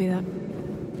 Copy that.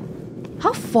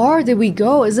 How far did we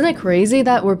go? Isn't it crazy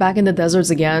that we're back in the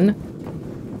deserts again?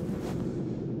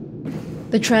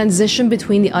 The transition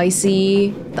between the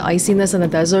iciness and the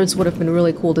deserts would have been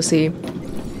really cool to see.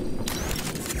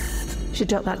 Should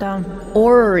jot that down.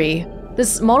 Orrery.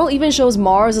 This model even shows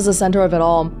Mars as the center of it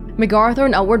all. MacArthur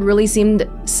and Elwood really seemed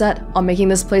set on making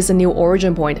this place a new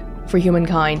origin point for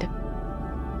humankind.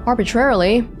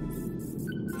 Arbitrarily.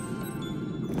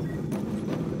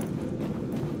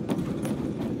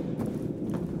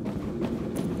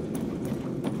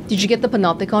 Did you get the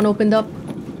Panopticon opened up?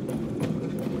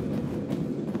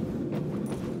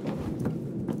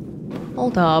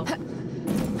 Hold up.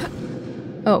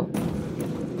 Oh.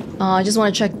 I just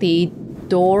want to check the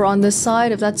door on this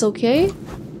side, if that's okay.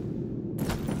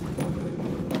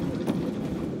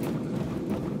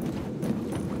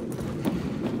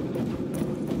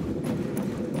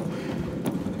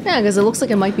 Yeah, because it looks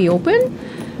like it might be open,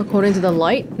 according to the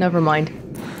light. Never mind.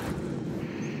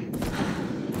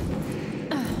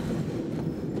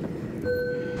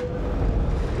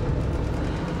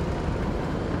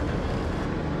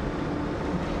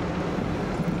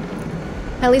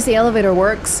 At least the elevator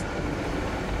works.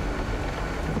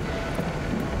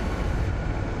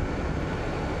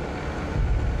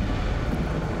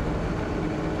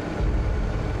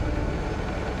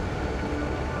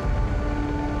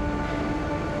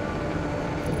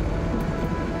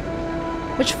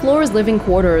 Which floor is living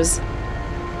quarters?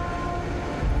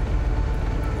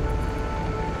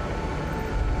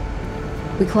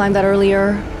 We climbed that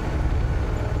earlier.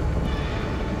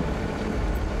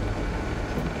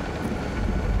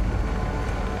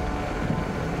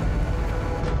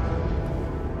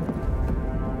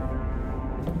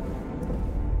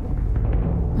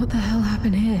 What the hell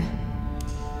happened here?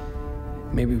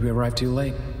 Maybe we arrived too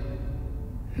late.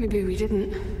 Maybe we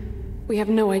didn't. We have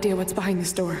no idea what's behind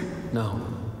this door. No.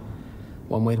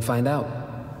 One way to find out.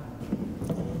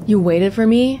 You waited for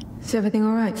me? Is everything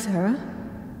alright, Sarah?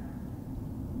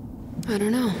 I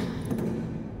don't know.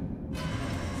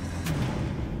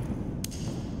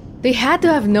 They had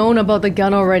to have known about the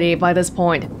gun already by this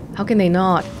point. How can they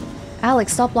not?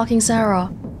 Alex, stop blocking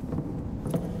Sarah.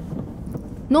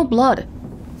 No blood.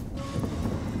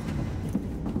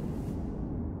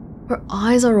 Her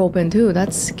eyes are open too,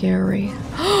 that's scary.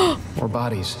 More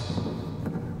bodies.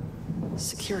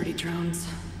 Security drones.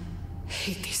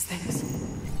 Hate these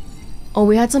things. Oh,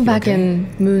 we had some back okay?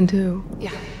 in Moon too.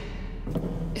 Yeah.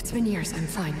 It's been years, I'm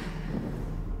fine.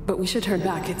 But we should turn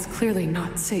back, it's clearly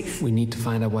not safe. We need to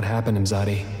find out what happened,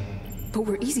 Imzadi. But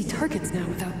we're easy targets now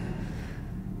without...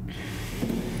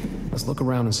 Let's look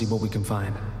around and see what we can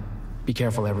find. Be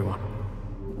careful, everyone.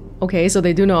 Okay, so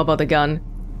they do know about the gun.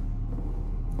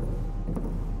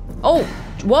 Oh!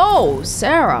 Whoa!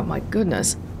 Sarah, my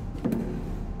goodness.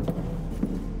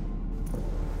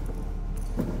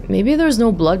 Maybe there's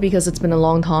no blood because it's been a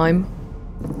long time.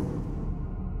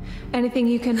 Anything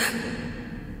you can...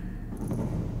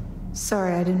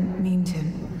 Sorry, I didn't mean to.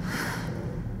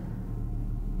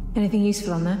 Anything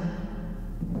useful on there?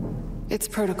 Its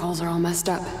protocols are all messed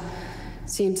up.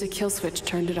 Seems a kill switch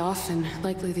turned it off, and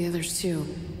likely the others too.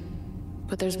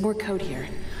 But there's more code here.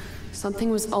 Something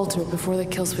was altered before the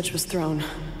kill switch was thrown.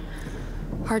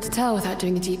 Hard to tell without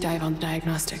doing a deep dive on the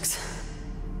diagnostics.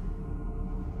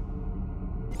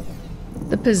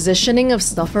 The positioning of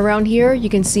stuff around here, you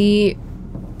can see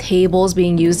tables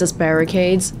being used as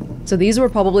barricades. So these were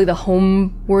probably the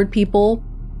homeward people.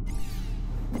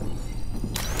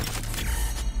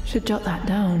 Should jot that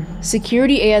down.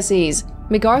 Security ASEs.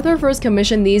 MacArthur first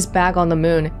commissioned these back on the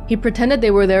moon. He pretended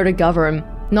they were there to govern.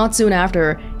 Not soon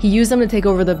after, he used them to take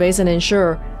over the base and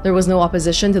ensure there was no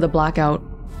opposition to the blackout.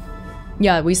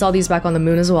 Yeah, we saw these back on the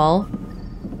moon as well.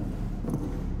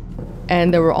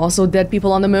 And there were also dead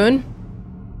people on the moon?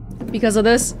 Because of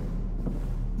this?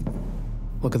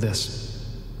 Look at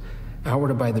this.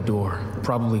 Outward by the door,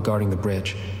 probably guarding the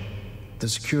bridge. The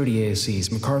security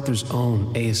ASCs, MacArthur's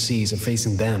own ASCs, are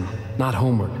facing them, not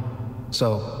homeward.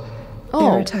 So...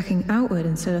 They're attacking outward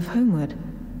instead of homeward.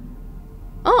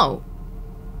 Oh.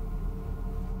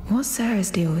 What's Sarah's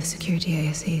deal with security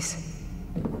ASCs?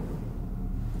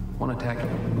 One attacking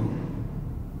on the moon.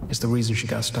 It's the reason she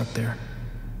got stuck there.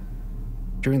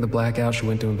 During the blackout, she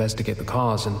went to investigate the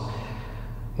cause, and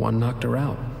one knocked her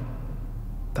out.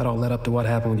 That all led up to what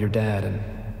happened with your dad, and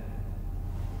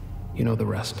you know the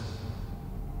rest.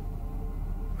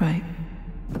 Right.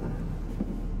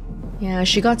 Yeah,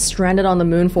 she got stranded on the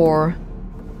moon for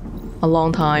a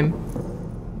long time.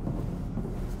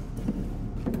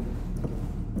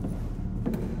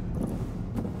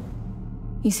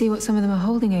 You see what some of them are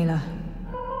holding, Ayla?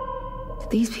 Did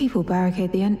these people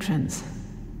barricade the entrance?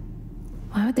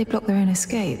 Why would they block their own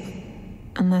escape?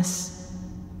 Unless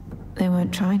they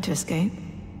weren't trying to escape.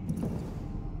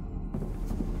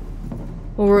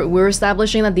 Well, we're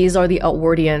establishing that these are the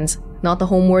Outwardians, not the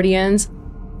Homewardians.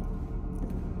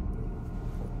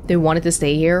 They wanted to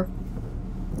stay here.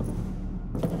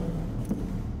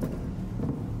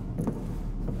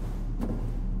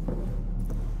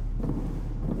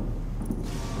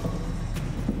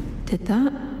 Did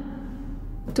that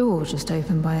door just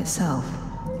open by itself?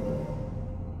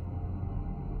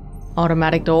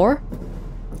 Automatic door?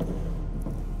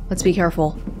 Let's be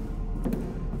careful.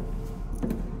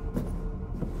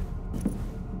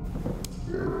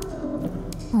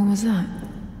 What was that?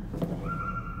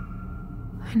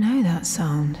 I know that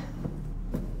sound.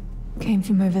 Came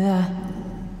from over there.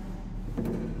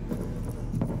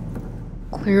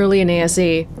 Clearly an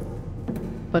ASE.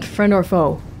 But friend or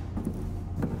foe?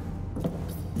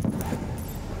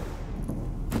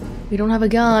 We don't have a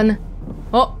gun.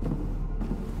 Oh!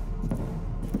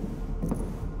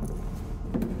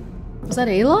 Was that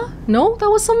Ayla? No, that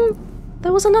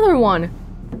was another one.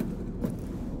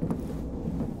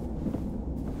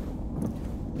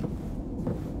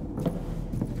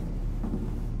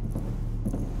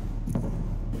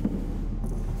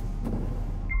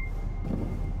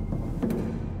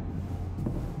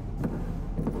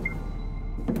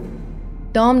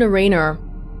 Dom the Rainer,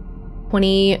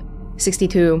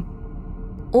 2062.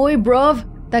 Oi, bruv,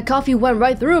 that coffee went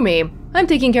right through me. I'm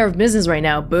taking care of business right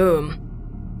now, boom.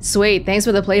 Sweet, thanks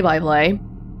for the play-by-play.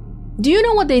 Do you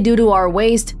know what they do to our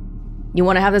waste? You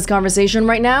want to have this conversation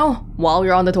right now, while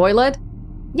you're on the toilet?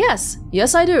 Yes,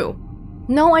 I do.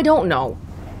 No, I don't know.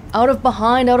 Out of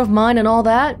behind, out of mind and all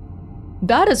that?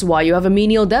 That is why you have a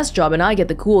menial desk job and I get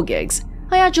the cool gigs.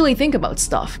 I actually think about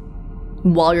stuff.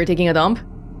 While you're taking a dump?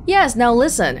 Yes, now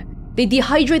listen. They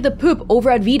dehydrate the poop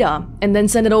over at Vita and then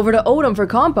send it over to Odom for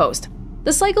compost.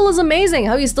 The cycle is amazing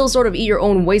how you still sort of eat your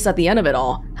own waste at the end of it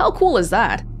all. How cool is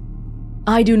that?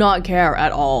 I do not care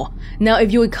at all. Now,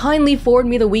 if you would kindly forward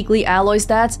me the weekly alloy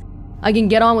stats, I can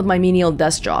get on with my menial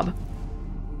desk job.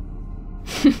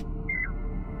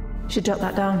 Should jot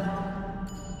that down.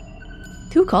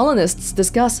 Two colonists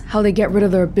discuss how they get rid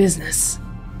of their business.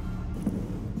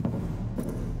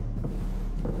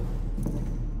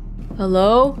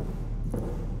 Hello?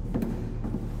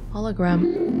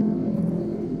 Hologram.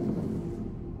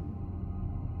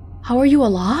 How are you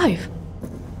alive?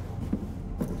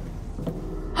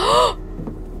 Oh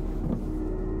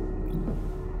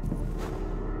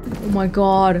my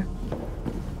god.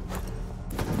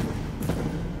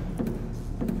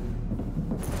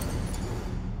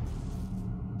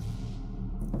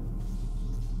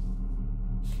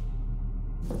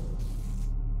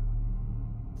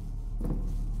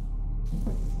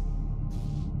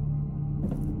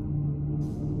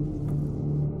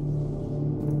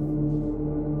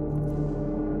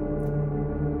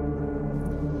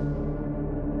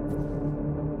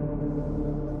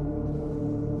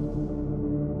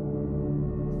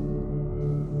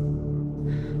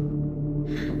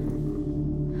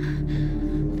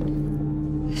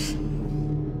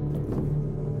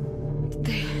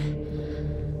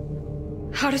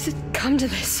 How does it come to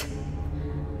this?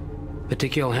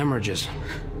 Petechial hemorrhages.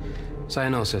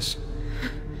 Cyanosis.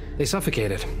 They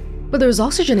suffocated. But there's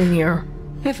oxygen in here.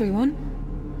 Everyone?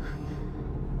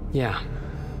 Yeah.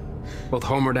 Both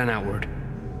homeward and outward.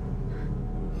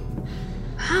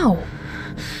 How?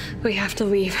 We have to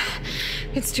leave.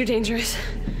 It's too dangerous.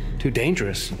 Too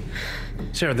dangerous?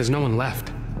 Sarah, there's no one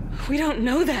left. We don't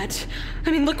know that.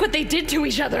 I mean, look what they did to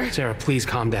each other. Sarah, please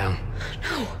calm down.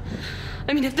 No.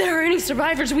 I mean, if there are any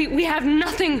survivors, we have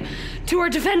nothing to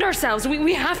defend ourselves.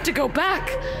 We have to go back.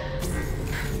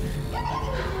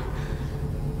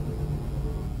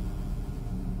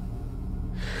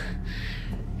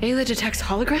 Ayla detects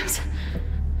holograms?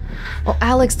 Oh,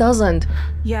 Alex doesn't.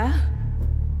 Yeah?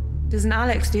 Doesn't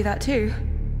Alex do that too?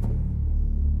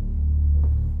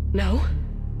 No.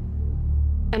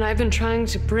 And I've been trying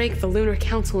to break the Lunar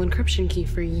Council encryption key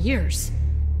for years.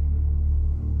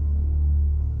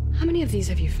 How many of these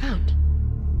have you found?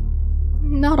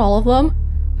 Not all of them.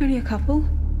 Only a couple.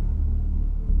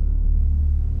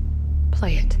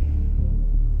 Play it.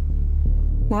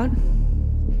 What?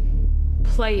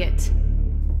 Play it.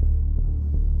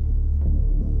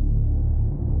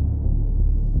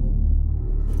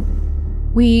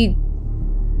 We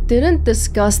didn't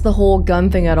discuss the whole gun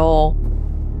thing at all.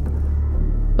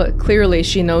 But clearly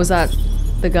she knows that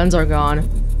the guns are gone.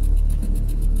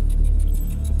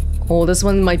 Oh, this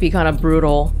one might be kind of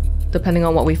brutal, depending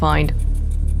on what we find.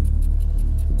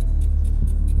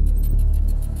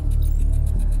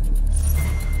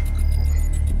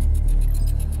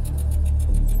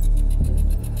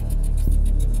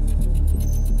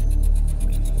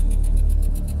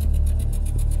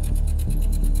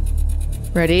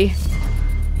 Ready?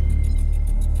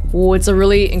 Oh, it's a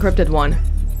really encrypted one.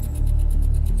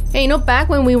 Hey, you know, back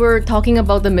when we were talking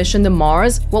about the mission to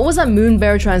Mars, what was that Moon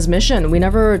Bear transmission? We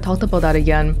never talked about that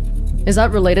again. Is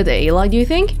that related to Ayla, do you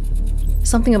think?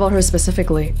 Something about her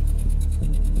specifically.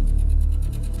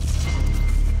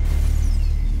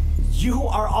 You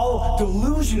are all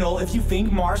delusional if you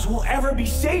think Mars will ever be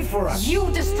safe for us.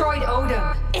 You destroyed Odin.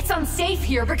 It's unsafe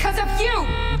here because of you.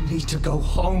 We need to go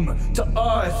home to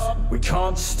Earth. We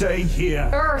can't stay here.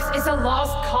 Earth is a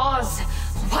lost cause.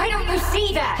 Why don't you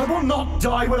see that? I will not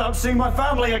die without seeing my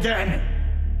family again.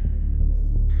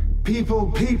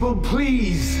 People,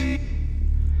 please.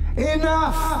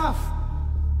 Enough!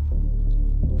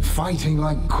 Fighting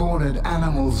like cornered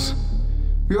animals.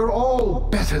 You're all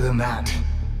better than that.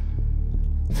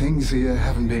 Things here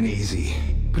haven't been easy,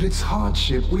 but it's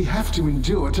hardship we have to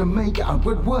endure to make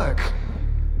outward work.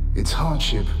 It's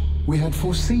hardship we had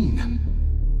foreseen.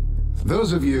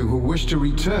 Those of you who wish to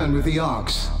return with the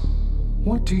Arks,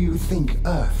 what do you think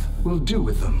Earth will do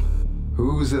with them?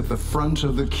 Who's at the front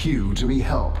of the queue to be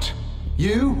helped?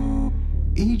 You?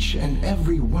 Each and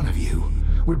every one of you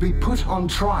would be put on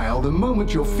trial the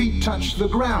moment your feet touch the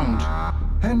ground.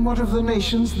 And what of the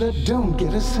nations that don't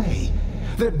get a say?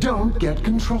 That don't get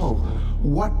control?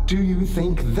 What do you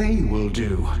think they will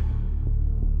do?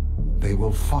 They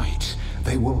will fight,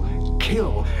 they will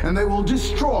kill, and they will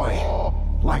destroy.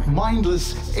 Like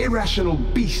mindless, irrational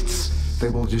beasts, they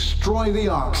will destroy the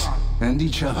Arks and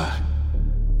each other.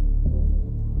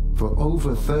 For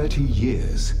over 30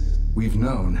 years, we've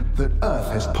known that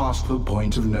Earth has passed the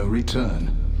point of no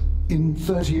return. In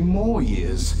 30 more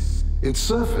years, its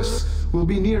surface will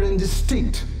be near and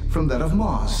distinct from that of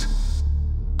Mars.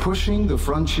 Pushing the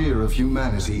frontier of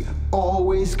humanity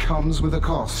always comes with a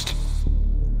cost.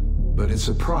 But it's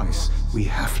a price we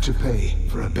have to pay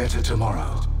for a better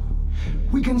tomorrow.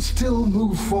 We can still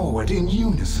move forward in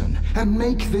unison and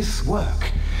make this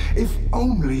work. If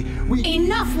only we—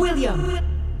 Enough, William!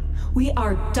 We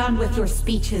are done with your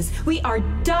speeches. We are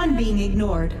done being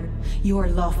ignored. Your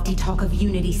lofty talk of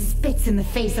unity spits in the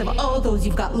face of all those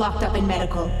you've got locked up in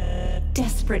medical.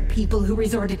 Desperate people who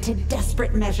resorted to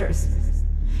desperate measures.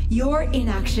 Your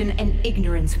inaction and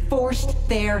ignorance forced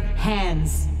their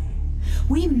hands.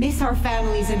 We miss our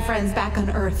families and friends back on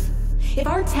Earth. If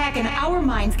our tech and our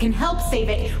minds can help save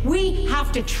it, we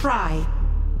have to try.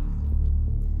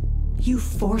 You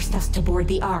forced us to board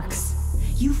the Arks.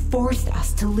 You forced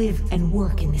us to live and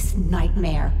work in this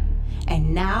nightmare.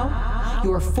 And now,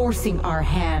 you're forcing our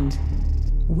hand.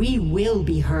 We will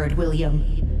be heard,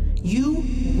 William. You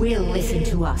will listen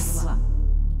to us.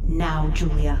 Now,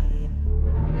 Julia.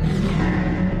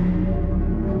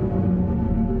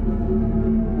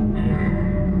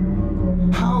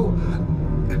 How?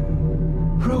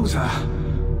 Rosa,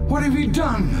 what have you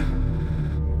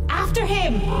done? After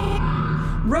him!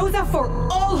 Rosa for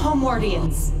all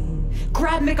Homewardians!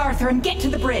 Grab MacArthur and get to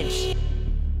the bridge!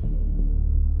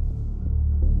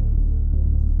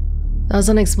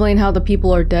 Doesn't explain how the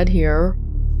people are dead here.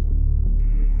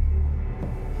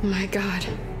 My god.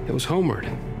 It was Homeward.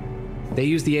 They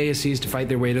used the ASCs to fight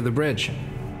their way to the bridge.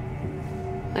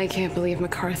 I can't believe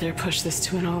MacArthur pushed this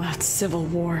to an all-out civil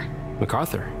war.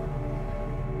 MacArthur?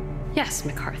 Yes,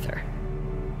 MacArthur.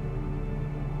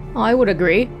 I would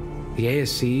agree. The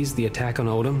ASCs, the attack on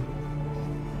Odin.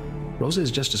 Rosa is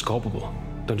just as culpable,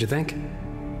 don't you think?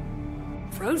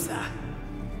 Rosa?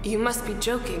 You must be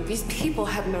joking. These people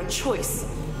had no choice.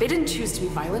 They didn't choose to be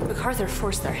violent. MacArthur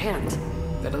forced their hand.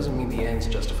 That doesn't mean the ends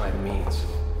justify the means.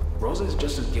 Rosa is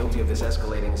just as guilty of this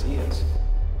escalating as he is.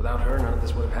 Without her, none of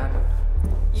this would have happened.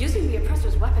 Using the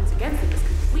oppressor's weapons against them is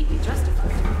completely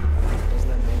justified. Doesn't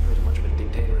that make her as much of a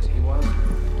dictator as he was?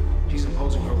 She's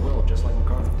imposing her will just like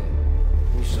MacArthur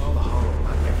did. We saw the hollow,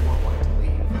 not everyone wanted to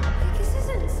leave. This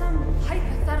isn't some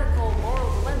hypothetical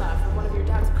moral dilemma from one of your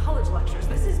dad's college lectures.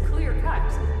 This is clear cut.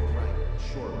 Right,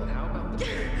 sure, but how about the...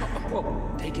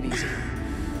 Whoa, take it easy.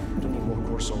 You don't need more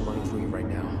cortisol running through you right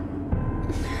now.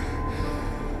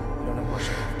 You don't have much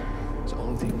left. It's the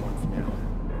only thing you want for now.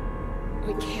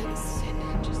 We can't sit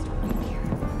and just wait here.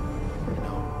 You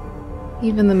know.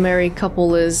 Even the married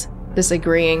couple is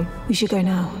disagreeing. We should go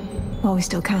now, while we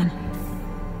still can.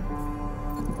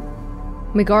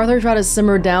 MacArthur tried to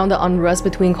simmer down the unrest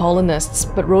between colonists,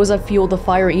 but Rosa fueled the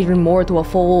fire even more to a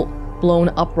full-blown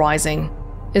uprising.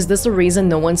 Is this the reason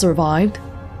no one survived?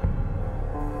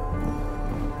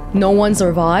 No one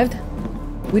survived?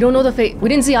 We don't know the fate. We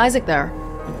didn't see Isaac there.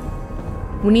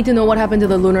 We need to know what happened to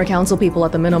the Lunar Council people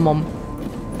at the minimum.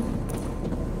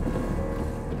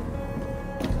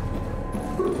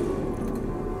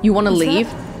 You want to leave?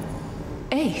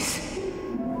 Ace.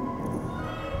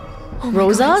 Oh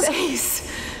Rosa's? God, it's Ace.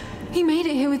 He made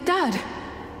it here with Dad.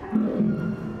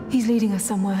 He's leading us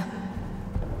somewhere.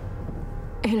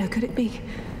 Ayla, could it be?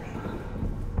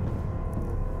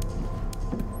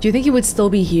 Do you think he would still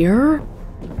be here?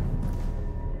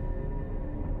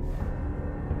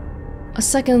 A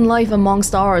second life among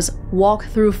stars. Walk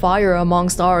through fire among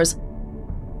stars.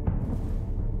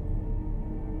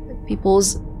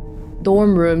 People's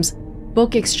dorm rooms.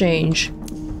 Book exchange.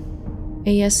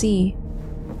 ASE.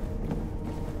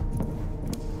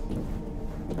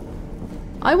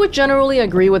 I would generally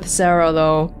agree with Sarah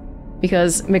though,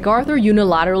 because MacArthur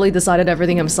unilaterally decided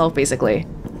everything himself basically.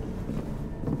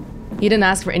 He didn't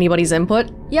ask for anybody's input.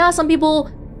 Yeah, some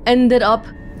people ended up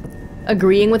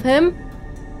agreeing with him,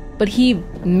 but he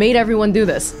made everyone do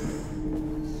this.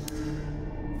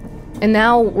 And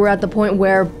now we're at the point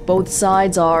where both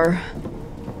sides are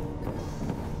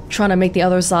trying to make the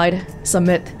other side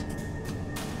submit.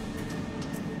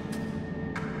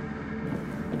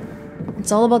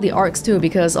 It's all about the arcs too,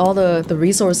 because all the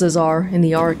resources are in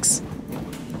the arcs.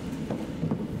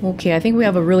 Okay, I think we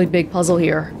have a really big puzzle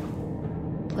here.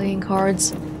 Playing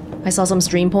cards. I saw some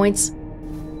stream points.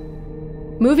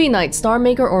 Movie night, Star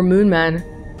Maker or Moon Man?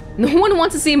 No one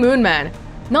wants to see Moon Man.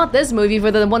 Not this movie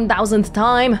for the 1000th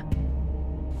time.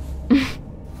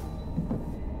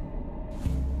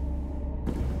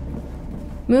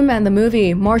 Moon Man the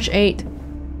movie, March 8.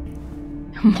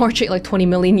 March 8 like 20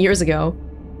 million years ago.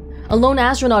 A lone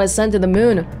astronaut is sent to the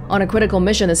moon on a critical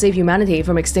mission to save humanity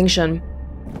from extinction.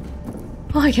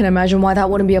 Oh, I can imagine why that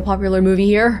wouldn't be a popular movie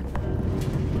here.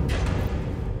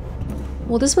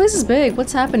 Well, this place is big.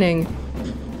 What's happening?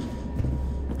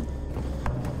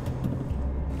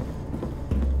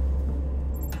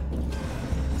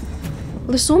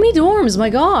 There's so many dorms, my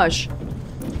gosh.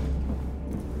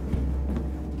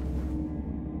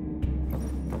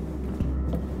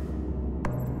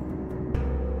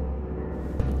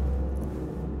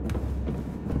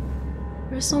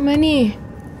 There's so many.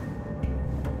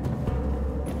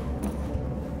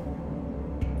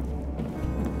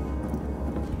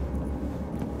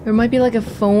 There might be like a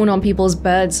phone on people's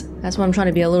beds. That's why I'm trying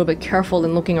to be a little bit careful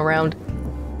in looking around.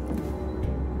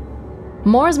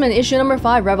 Marsman, issue number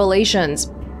 5, Revelations.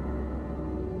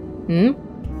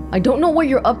 I don't know what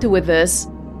you're up to with this,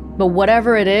 but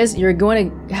whatever it is, you're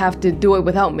going to have to do it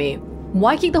without me.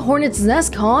 Why keep the hornet's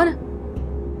nest, Khan?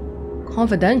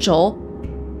 Confidential.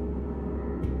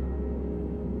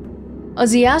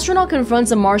 As the astronaut confronts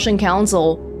the Martian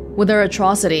Council with their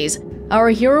atrocities, our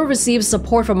hero receives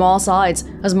support from all sides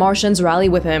as Martians rally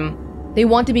with him. They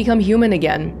want to become human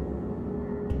again.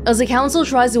 As the Council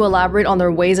tries to elaborate on their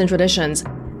ways and traditions,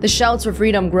 the shouts for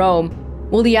freedom grow.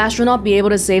 Will the astronaut be able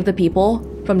to save the people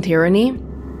from tyranny?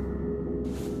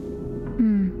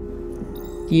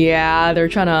 Yeah, they're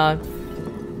trying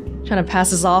to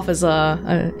pass this off as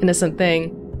a innocent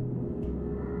thing.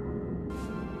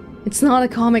 It's not a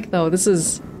comic though. This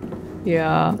is,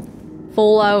 yeah,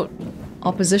 full out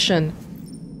opposition.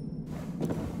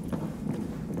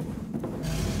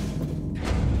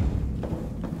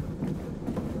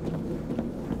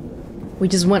 We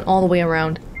just went all the way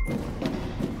around.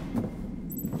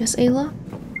 Yes, Ayla?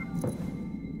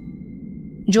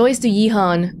 Joyce to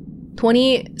Yihan,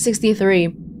 2063.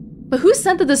 But who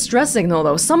sent the distress signal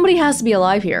though? Somebody has to be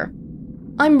alive here.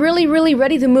 I'm really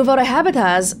ready to move out of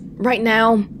Habitats right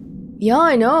now. Yeah,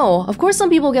 I know. Of course some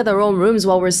people get their own rooms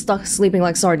while we're stuck sleeping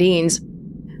like sardines.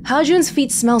 Hajun's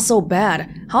feet smell so bad.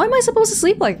 How am I supposed to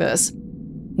sleep like this?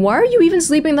 Why are you even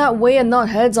sleeping that way and not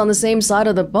heads on the same side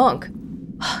of the bunk?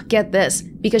 Get this,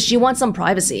 because she wants some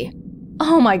privacy.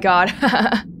 Oh my god.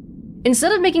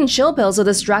 Instead of making chill pills to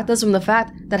distract us from the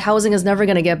fact that housing is never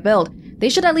gonna get built, they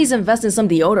should at least invest in some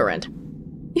deodorant.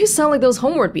 You sound like those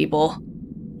Homeward people.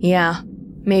 Yeah,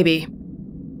 maybe.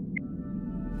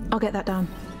 I'll get that down.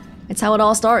 It's how it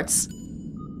all starts.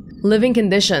 Living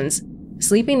conditions.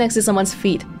 Sleeping next to someone's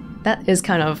feet. That is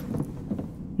kind of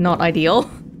not ideal.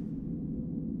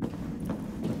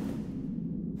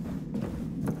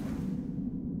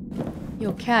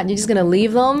 Yo, Cat, you just gonna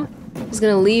leave them? Just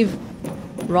gonna leave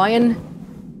Ryan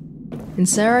and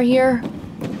Sarah here?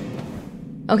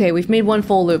 Okay, we've made one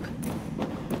full loop.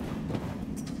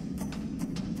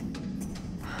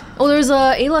 Oh, there's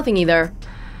a Ayla thingy there.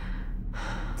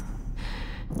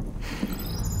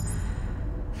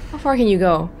 How far can you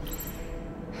go?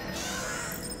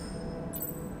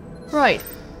 Right.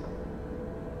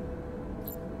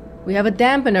 We have a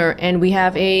dampener and we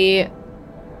have a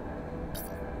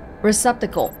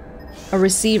receptacle. A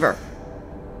receiver.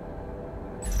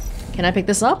 Can I pick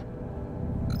this up?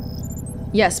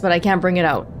 Yes, but I can't bring it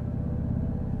out.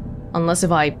 Unless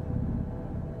if I...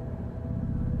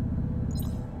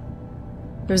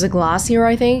 There's a glass here,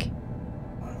 I think.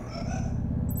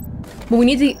 But we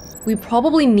need to... We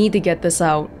probably need to get this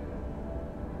out.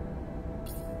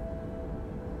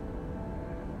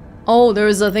 Oh,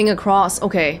 there's a thing across.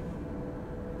 Okay.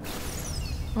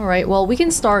 Alright, well, we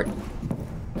can start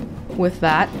with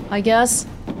that, I guess.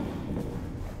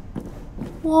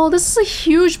 Whoa, this is a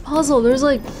huge puzzle. There's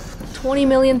like 20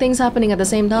 million things happening at the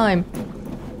same time.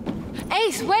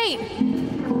 Ace, wait!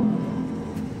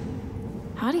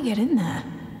 How'd he get in there?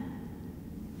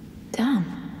 Damn.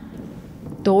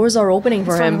 Doors are opening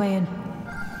for him. Way in.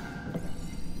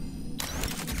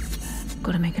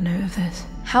 Gotta make a note of this.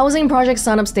 Housing project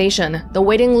Sunup Station. The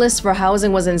waiting list for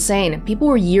housing was insane. People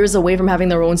were years away from having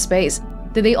their own space.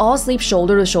 Did they all sleep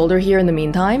shoulder to shoulder here in the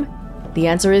meantime? The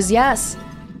answer is yes.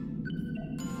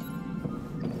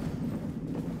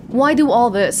 Why do all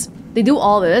this? They do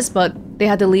all this, but they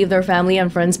had to leave their family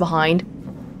and friends behind.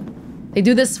 They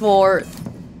do this for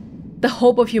the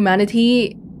hope of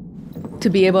humanity to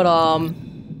be able to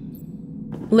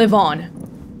live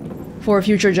on for a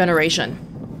future generation.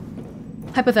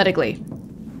 Hypothetically.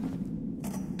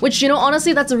 Which, you know,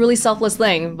 honestly, that's a really selfless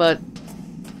thing, but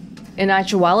in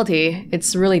actuality,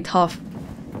 it's really tough.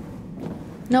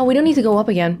 No, we don't need to go up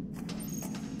again.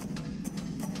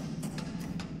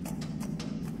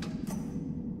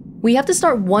 We have to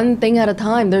start one thing at a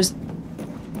time.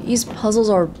 These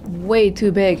puzzles are way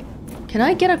too big. Can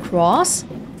I get across?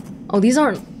 Oh, these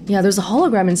aren't... Yeah, there's a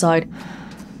hologram inside.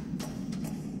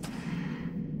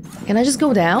 Can I just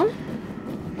go down?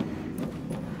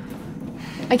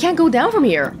 I can't go down from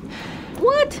here.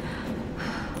 What?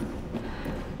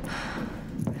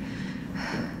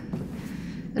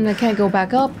 And I can't go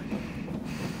back up.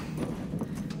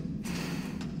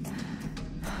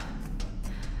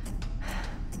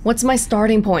 What's my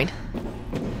starting point?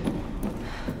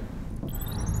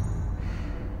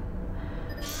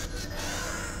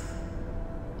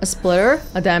 A splitter,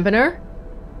 a dampener,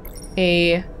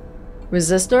 a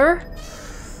resistor.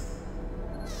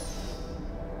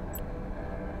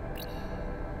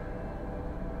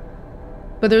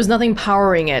 But there's nothing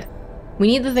powering it. We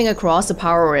need the thing across to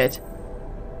power it.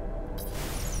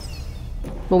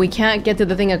 But we can't get to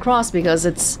the thing across because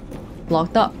it's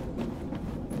locked up.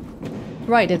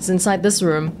 Right, it's inside this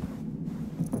room.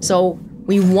 So,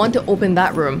 we want to open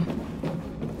that room.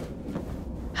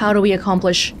 How do we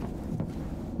accomplish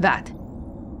that?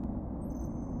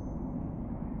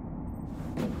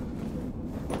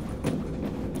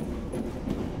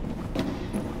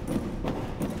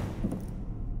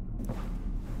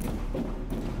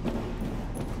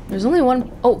 There's only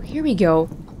one... Oh, here we go.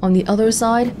 On the other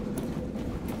side.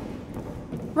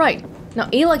 Right. Now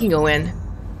Ayla can go in.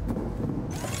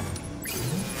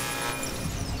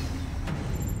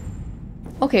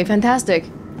 Okay, fantastic.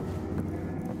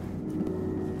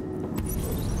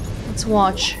 Let's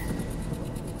watch.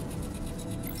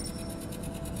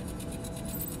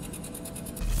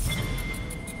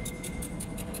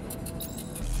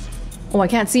 Oh, I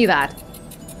can't see that.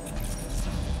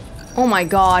 Oh my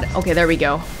god. Okay, there we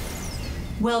go.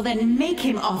 Well, then make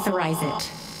him authorize it.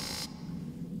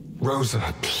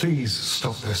 Rosa, please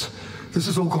stop this. This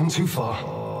has all gone too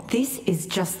far. This is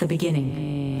just the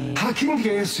beginning. Hacking the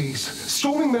ASCs,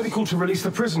 storming medical to release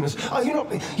the prisoners.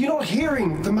 You're not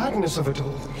hearing the madness of it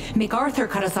all. MacArthur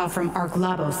cut us off from Ark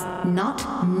Labos,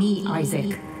 not me,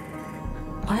 Isaac.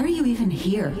 Why are you even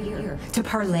here? To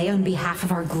parlay on behalf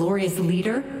of our glorious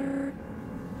leader?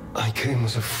 I came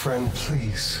as a friend,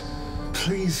 please.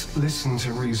 Please listen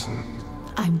to reason.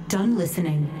 I'm done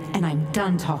listening, and I'm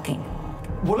done talking.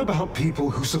 What about people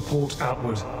who support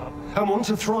Outward? and want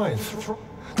to thrive.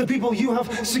 The people you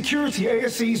have security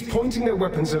ASCs pointing their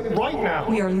weapons at right now.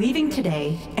 We are leaving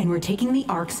today, and we're taking the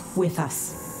ARCs with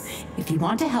us. If you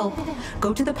want to help,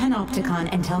 go to the Panopticon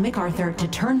and tell MacArthur to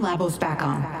turn Labos back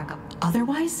on.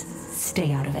 Otherwise,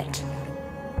 stay out of it.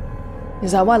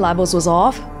 Is that why Labos was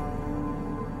off?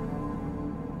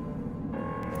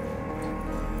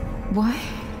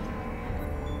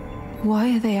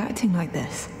 Why are they acting like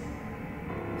this?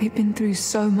 We've been through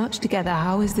so much together.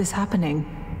 How is this happening?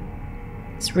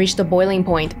 It's reached the boiling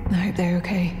point. I hope they're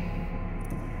okay.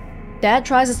 Dad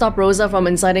tries to stop Rosa from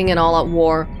inciting an all-out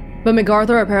war, but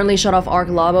MacArthur apparently shut off Arc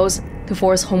Labos to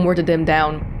force Homeward to dim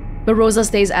down. But Rosa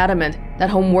stays adamant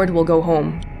that Homeward will go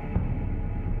home.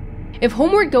 If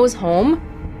Homeward goes home,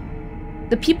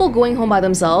 the people going home by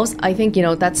themselves, I think, you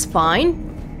know, that's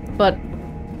fine, but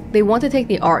they want to take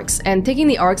the arcs, and taking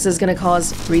the arcs is gonna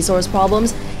cause resource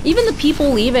problems. Even the people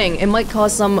leaving, it might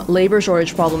cause some labor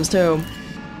shortage problems too.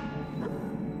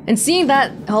 And seeing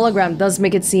that hologram does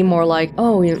make it seem more like,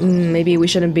 oh, maybe we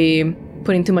shouldn't be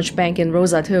putting too much bank in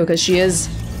Rosa too, because she is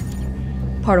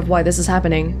part of why this is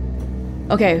happening.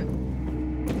 Okay,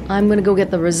 I'm gonna go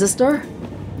get the resistor.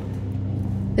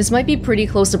 This might be pretty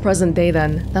close to present day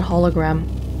then, that hologram.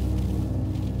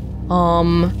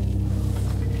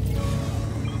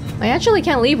 I actually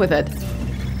can't leave with it.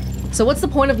 So what's the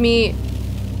point of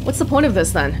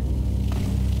this then?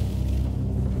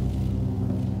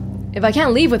 If I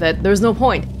can't leave with it, there's no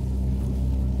point.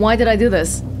 Why did I do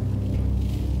this?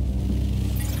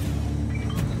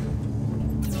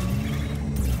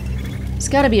 There's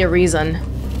gotta be a reason.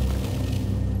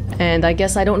 And I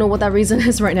guess I don't know what that reason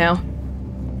is right now.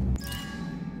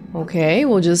 Okay,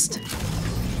 we'll just...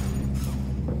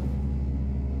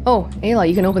 Oh, Ayla,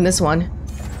 you can open this one.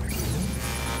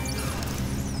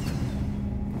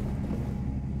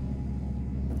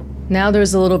 Now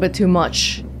there's a little bit too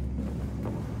much.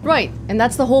 Right, and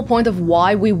that's the whole point of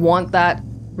why we want that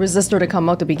resistor to come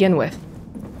out to begin with.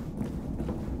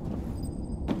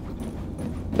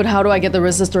 But how do I get the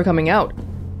resistor coming out?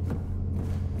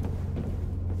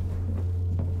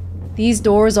 These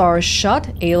doors are shut.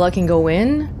 Ayla can go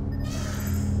in.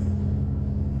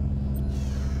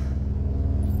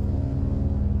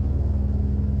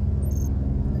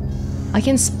 I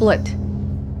can split.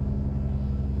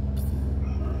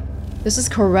 This is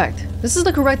correct. This is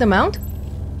the correct amount?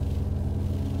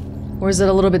 Or is it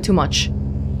a little bit too much?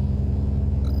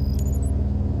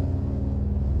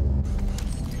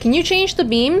 Can you change the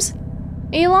beams,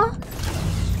 Ayla?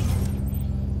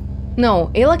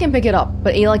 No, Ayla can pick it up,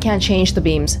 but Ayla can't change the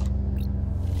beams.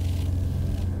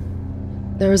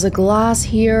 There's a glass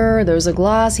here, there's a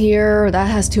glass here, that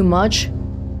has too much.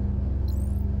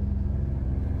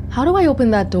 How do I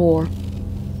open that door?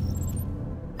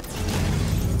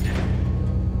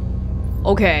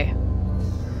 Okay.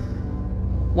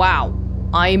 Wow.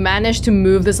 I managed to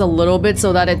move this a little bit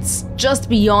so that it's just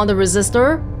beyond the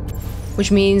resistor,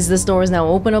 which means this door is now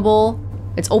openable.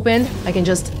 It's open. I can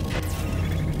just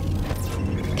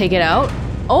take it out.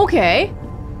 Okay.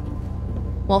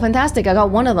 Well, fantastic. I got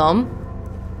one of them,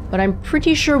 but I'm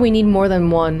pretty sure we need more than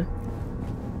one.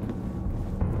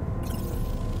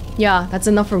 Yeah, that's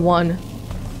enough for one.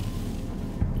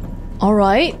 All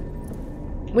right.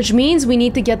 Which means we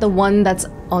need to get the one that's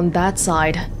on that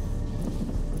side.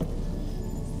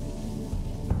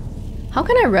 How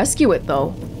can I rescue it,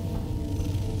 though?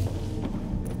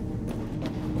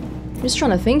 I'm just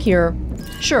trying to think here.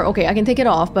 Sure, okay, I can take it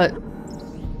off, but...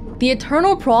 The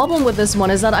eternal problem with this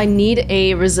one is that I need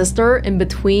a resistor in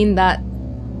between that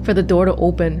for the door to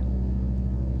open.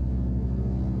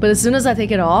 But as soon as I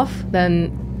take it off,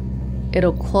 then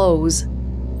it'll close.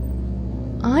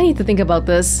 I need to think about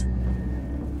this.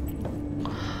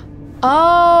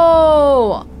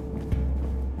 Oh!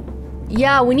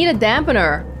 Yeah, we need a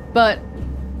dampener, but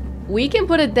we can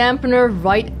put a dampener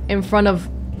right in front of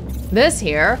this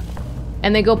here,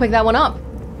 and then go pick that one up.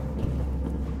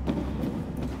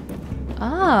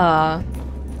 Ah.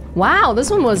 Wow,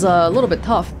 this one was a little bit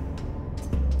tough.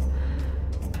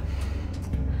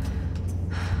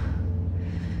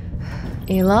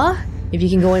 Ayla, if you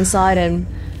can go inside and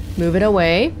move it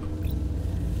away.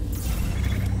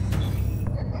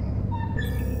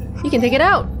 You can take it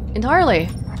out entirely.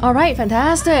 All right,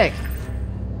 fantastic.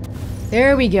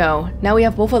 There we go. Now we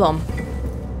have both of them.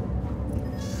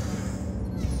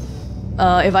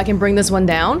 If I can bring this one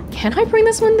down. Can I bring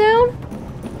this one down?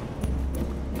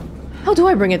 How do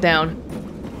I bring it down?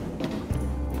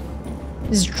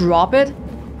 Just drop it?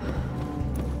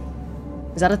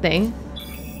 Is that a thing?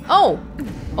 Oh!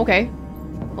 Okay.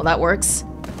 Well, that works.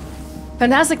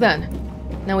 Fantastic then.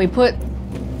 Now we put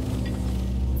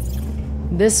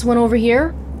This one over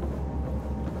here?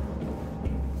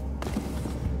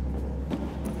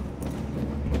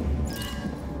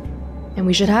 And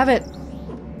we should have it.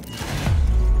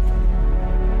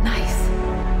 Nice.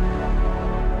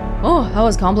 Oh, that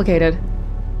was complicated.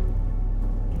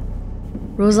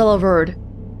 Rosella Verde.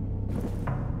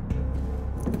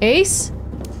 Ace?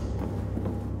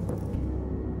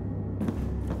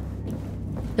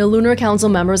 The Lunar Council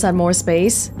members had more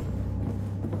space.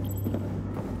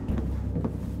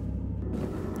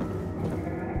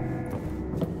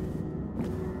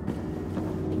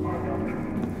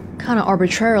 Kinda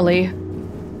arbitrarily.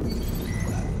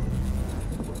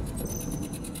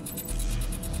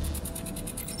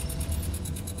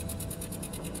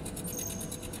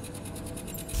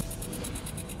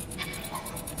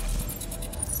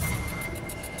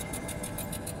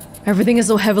 Everything is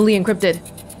so heavily encrypted.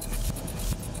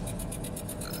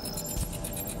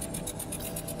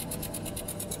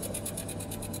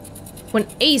 When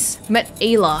Ace met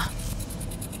Ayla.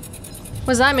 What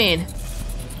does that mean?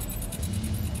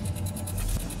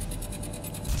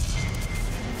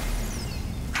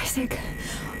 Isaac,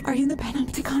 are you in the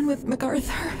Panopticon with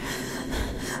MacArthur?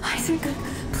 Isaac,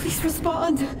 please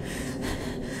respond.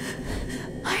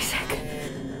 Isaac,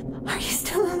 are you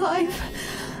still alive?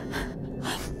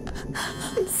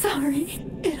 I'm sorry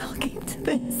it all came to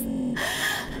this.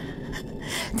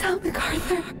 Tell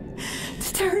MacArthur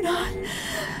to turn on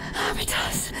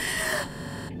Habitus.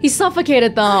 He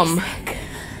suffocated them. Isaac.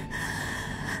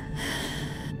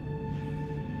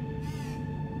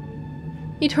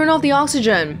 He turned off the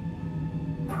oxygen.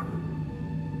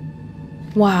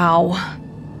 Wow.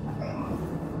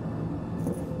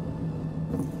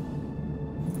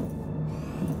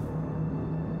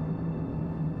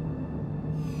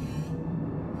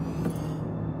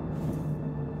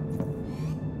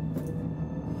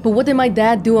 But what did my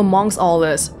dad do amongst all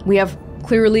this? We have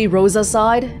clearly Rosa's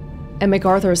side and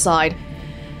MacArthur's side.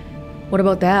 What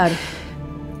about Dad?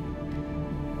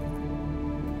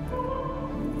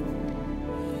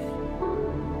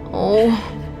 Oh.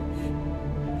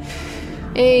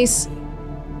 Ace.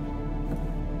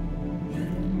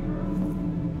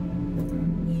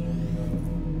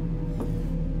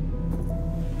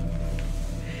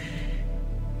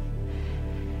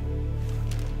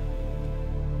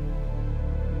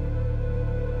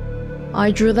 I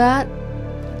drew that.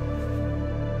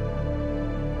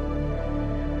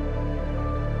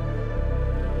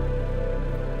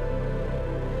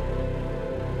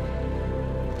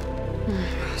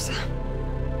 Rosa.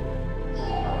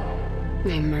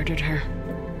 They murdered her.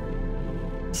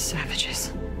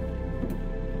 Savages.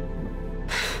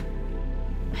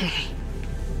 Hey.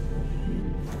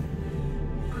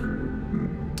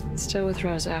 Still with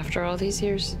Rosa after all these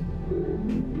years?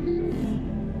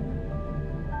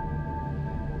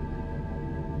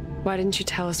 Why didn't you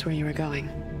tell us where you were going?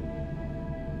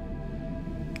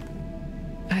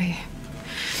 I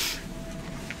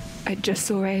just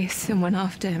saw Ace and went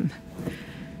after him.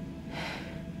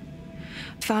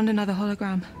 Found another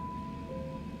hologram.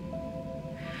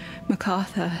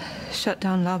 MacArthur shut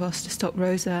down Labos to stop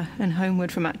Rosa and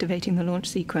Homeward from activating the launch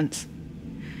sequence.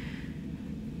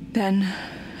 Then,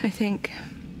 I think,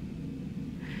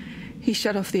 he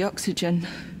shut off the oxygen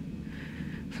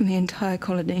from the entire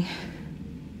colony.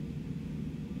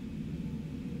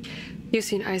 You've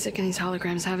seen Isaac in these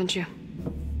holograms, haven't you?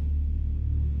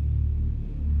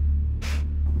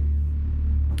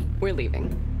 We're leaving.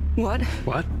 What?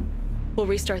 What? We'll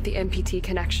restart the MPT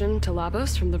connection to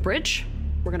Labos from the bridge.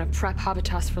 We're gonna prep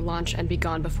Habitas for launch and be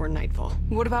gone before nightfall.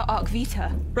 What about Arc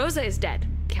Vita? Rosa is dead,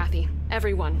 Kathy.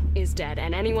 Everyone is dead,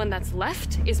 and anyone that's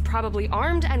left is probably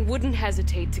armed and wouldn't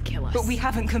hesitate to kill us. But we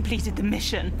haven't completed the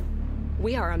mission.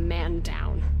 We are a man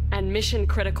down, and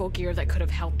mission-critical gear that could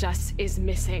have helped us is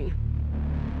missing.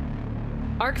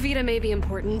 Arc Vita may be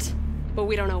important, but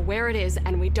we don't know where it is,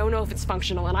 and we don't know if it's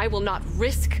functional, and I will not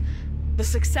risk the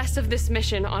success of this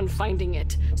mission on finding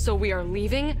it. So we are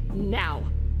leaving now.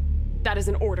 That is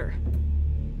an order.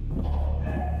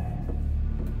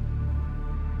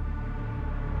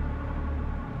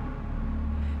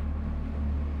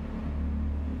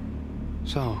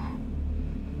 So,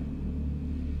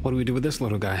 what do we do with this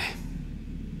little guy?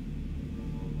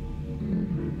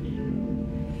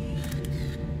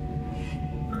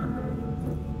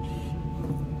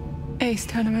 Ace,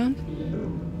 turn around.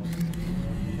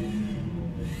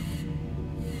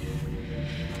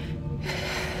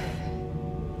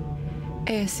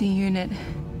 ASC unit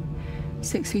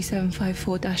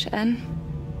 63754-N.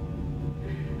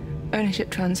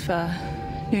 Ownership transfer.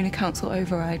 Lunar Council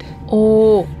override.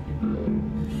 Oh.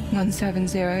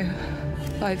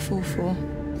 170544.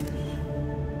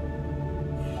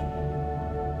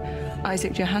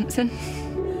 Isaac Johansson.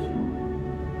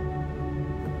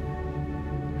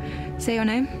 Say your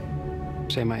name.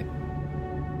 Say mate.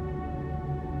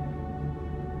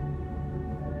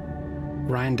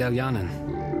 Ryan Delyanin.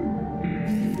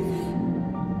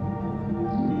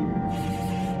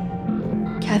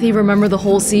 Kathy remembered the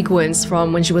whole sequence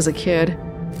from when she was a kid.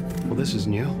 Well, this is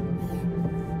new.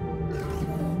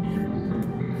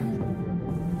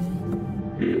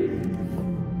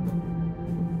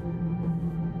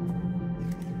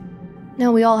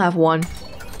 Now we all have one.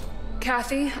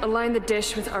 Kathy, align the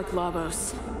dish with Arc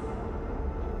Labos.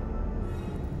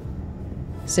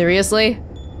 Seriously?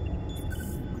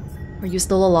 Are you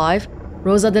still alive?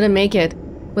 Rosa didn't make it.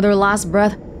 With her last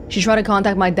breath, she tried to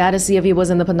contact my dad to see if he was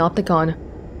in the Panopticon.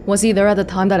 Was he there at the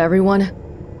time that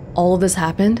all of this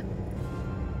happened?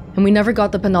 And we never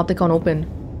got the Panopticon open.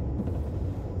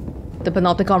 The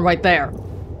Panopticon right there.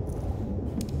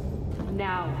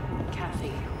 Now,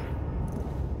 Kathy.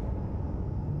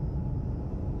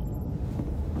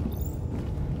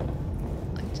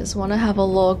 I just want to have a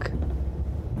look.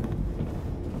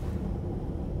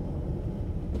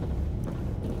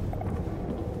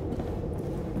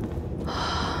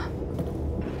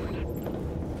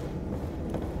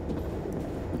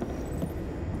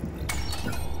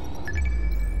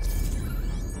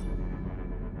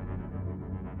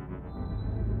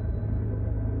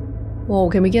 Whoa,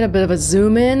 can we get a bit of a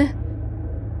zoom in?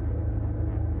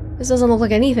 This doesn't look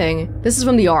like anything. This is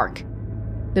from the Ark.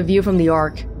 The view from the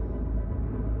Ark.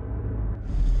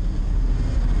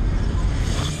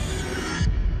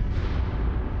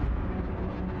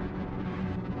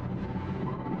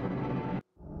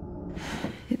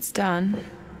 It's done.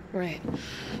 Right.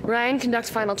 Ryan, conduct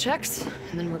final checks,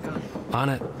 and then we're gone. On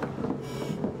it.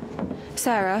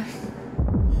 Sarah.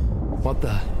 What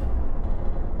the?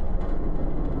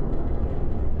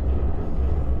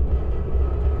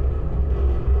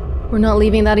 We're not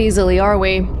leaving that easily, are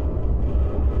we?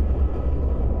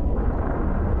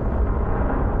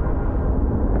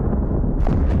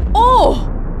 Oh!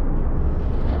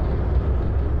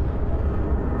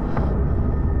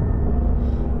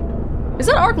 Is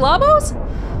that Arc Labos?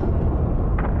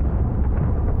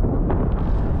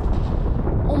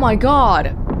 Oh my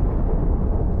god.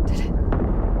 Did it?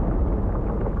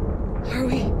 Are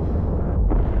we?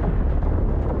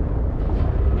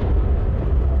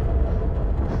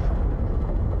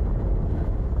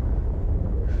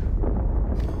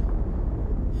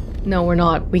 No, we're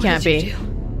not. We can't be.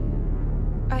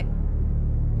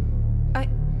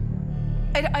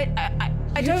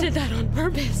 I don't. You did that on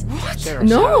purpose. What? Sarah,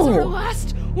 no. That was our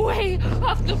last way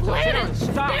off the planet.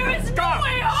 Sarah, stop. There is Stop. no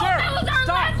way home. Sarah, That was our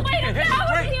stop. last way to Get your head power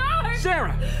straight. the Ark.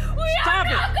 Sarah, We stop are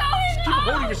it. not going Keep a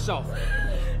home. hold of yourself.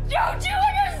 Don't you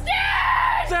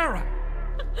understand? Sarah.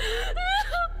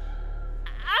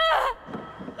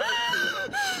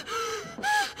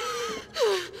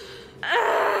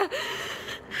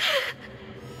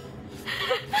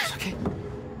 It's okay.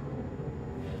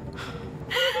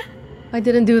 I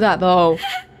didn't do that though.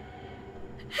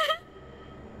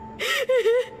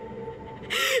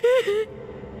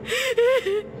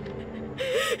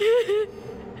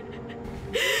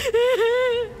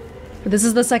 This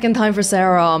is the second time for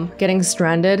Sarah getting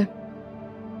stranded.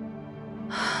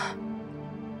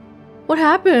 What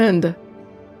happened?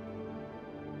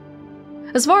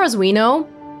 As far as we know,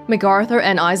 MacArthur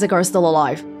and Isaac are still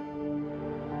alive.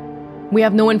 We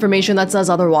have no information that says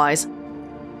otherwise.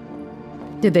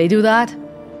 Did they do that?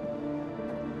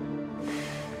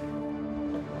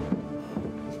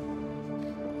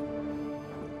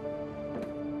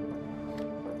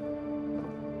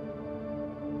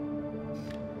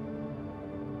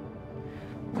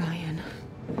 Ryan,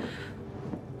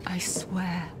 I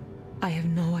swear, I have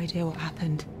no idea what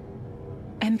happened.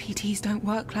 MPTs don't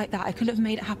work like that. I couldn't have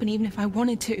made it happen even if I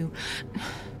wanted to.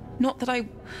 Not that I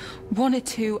wanted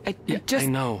to, I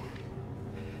know.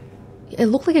 It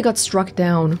looked like it got struck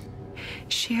down.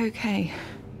 Is she okay?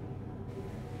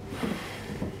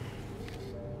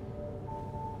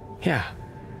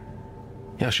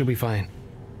 Yeah, she'll be fine.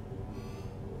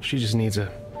 She just needs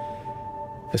a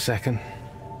second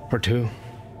or two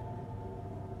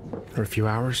or a few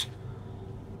hours.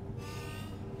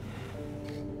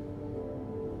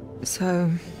 So,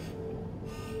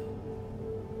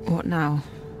 what now?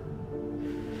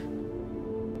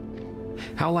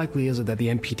 How likely is it that the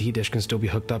MPT dish can still be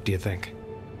hooked up, do you think?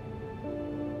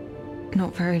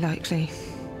 Not very likely.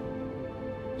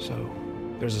 So,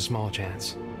 there's a small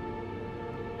chance.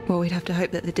 Well, we'd have to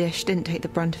hope that the dish didn't take the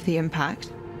brunt of the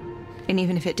impact. And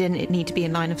even if it didn't, it'd need to be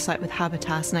in line of sight with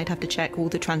Habitas, and I'd have to check all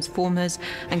the transformers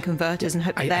and converters and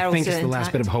hope that they're all still intact. I think it's the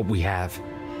last bit of hope we have.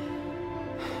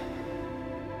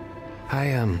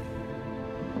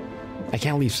 I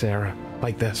can't leave Sarah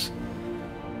like this.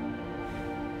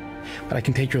 But I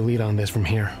can take your lead on this from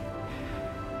here.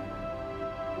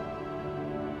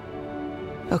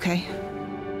 Okay.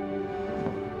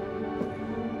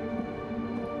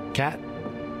 Kat?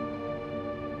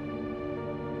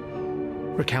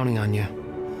 We're counting on you.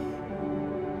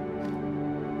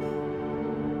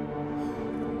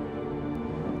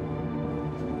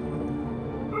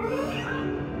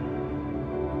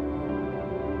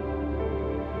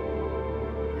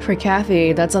 For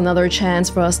Kathy, that's another chance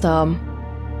for us to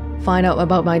find out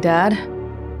about my dad.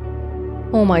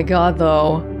 Oh my god,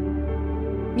 though.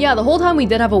 Yeah, the whole time we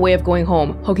did have a way of going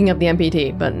home, hooking up the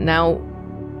MPT, but now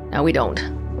we don't.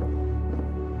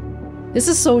 This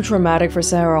is so traumatic for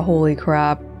Sarah, holy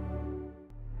crap.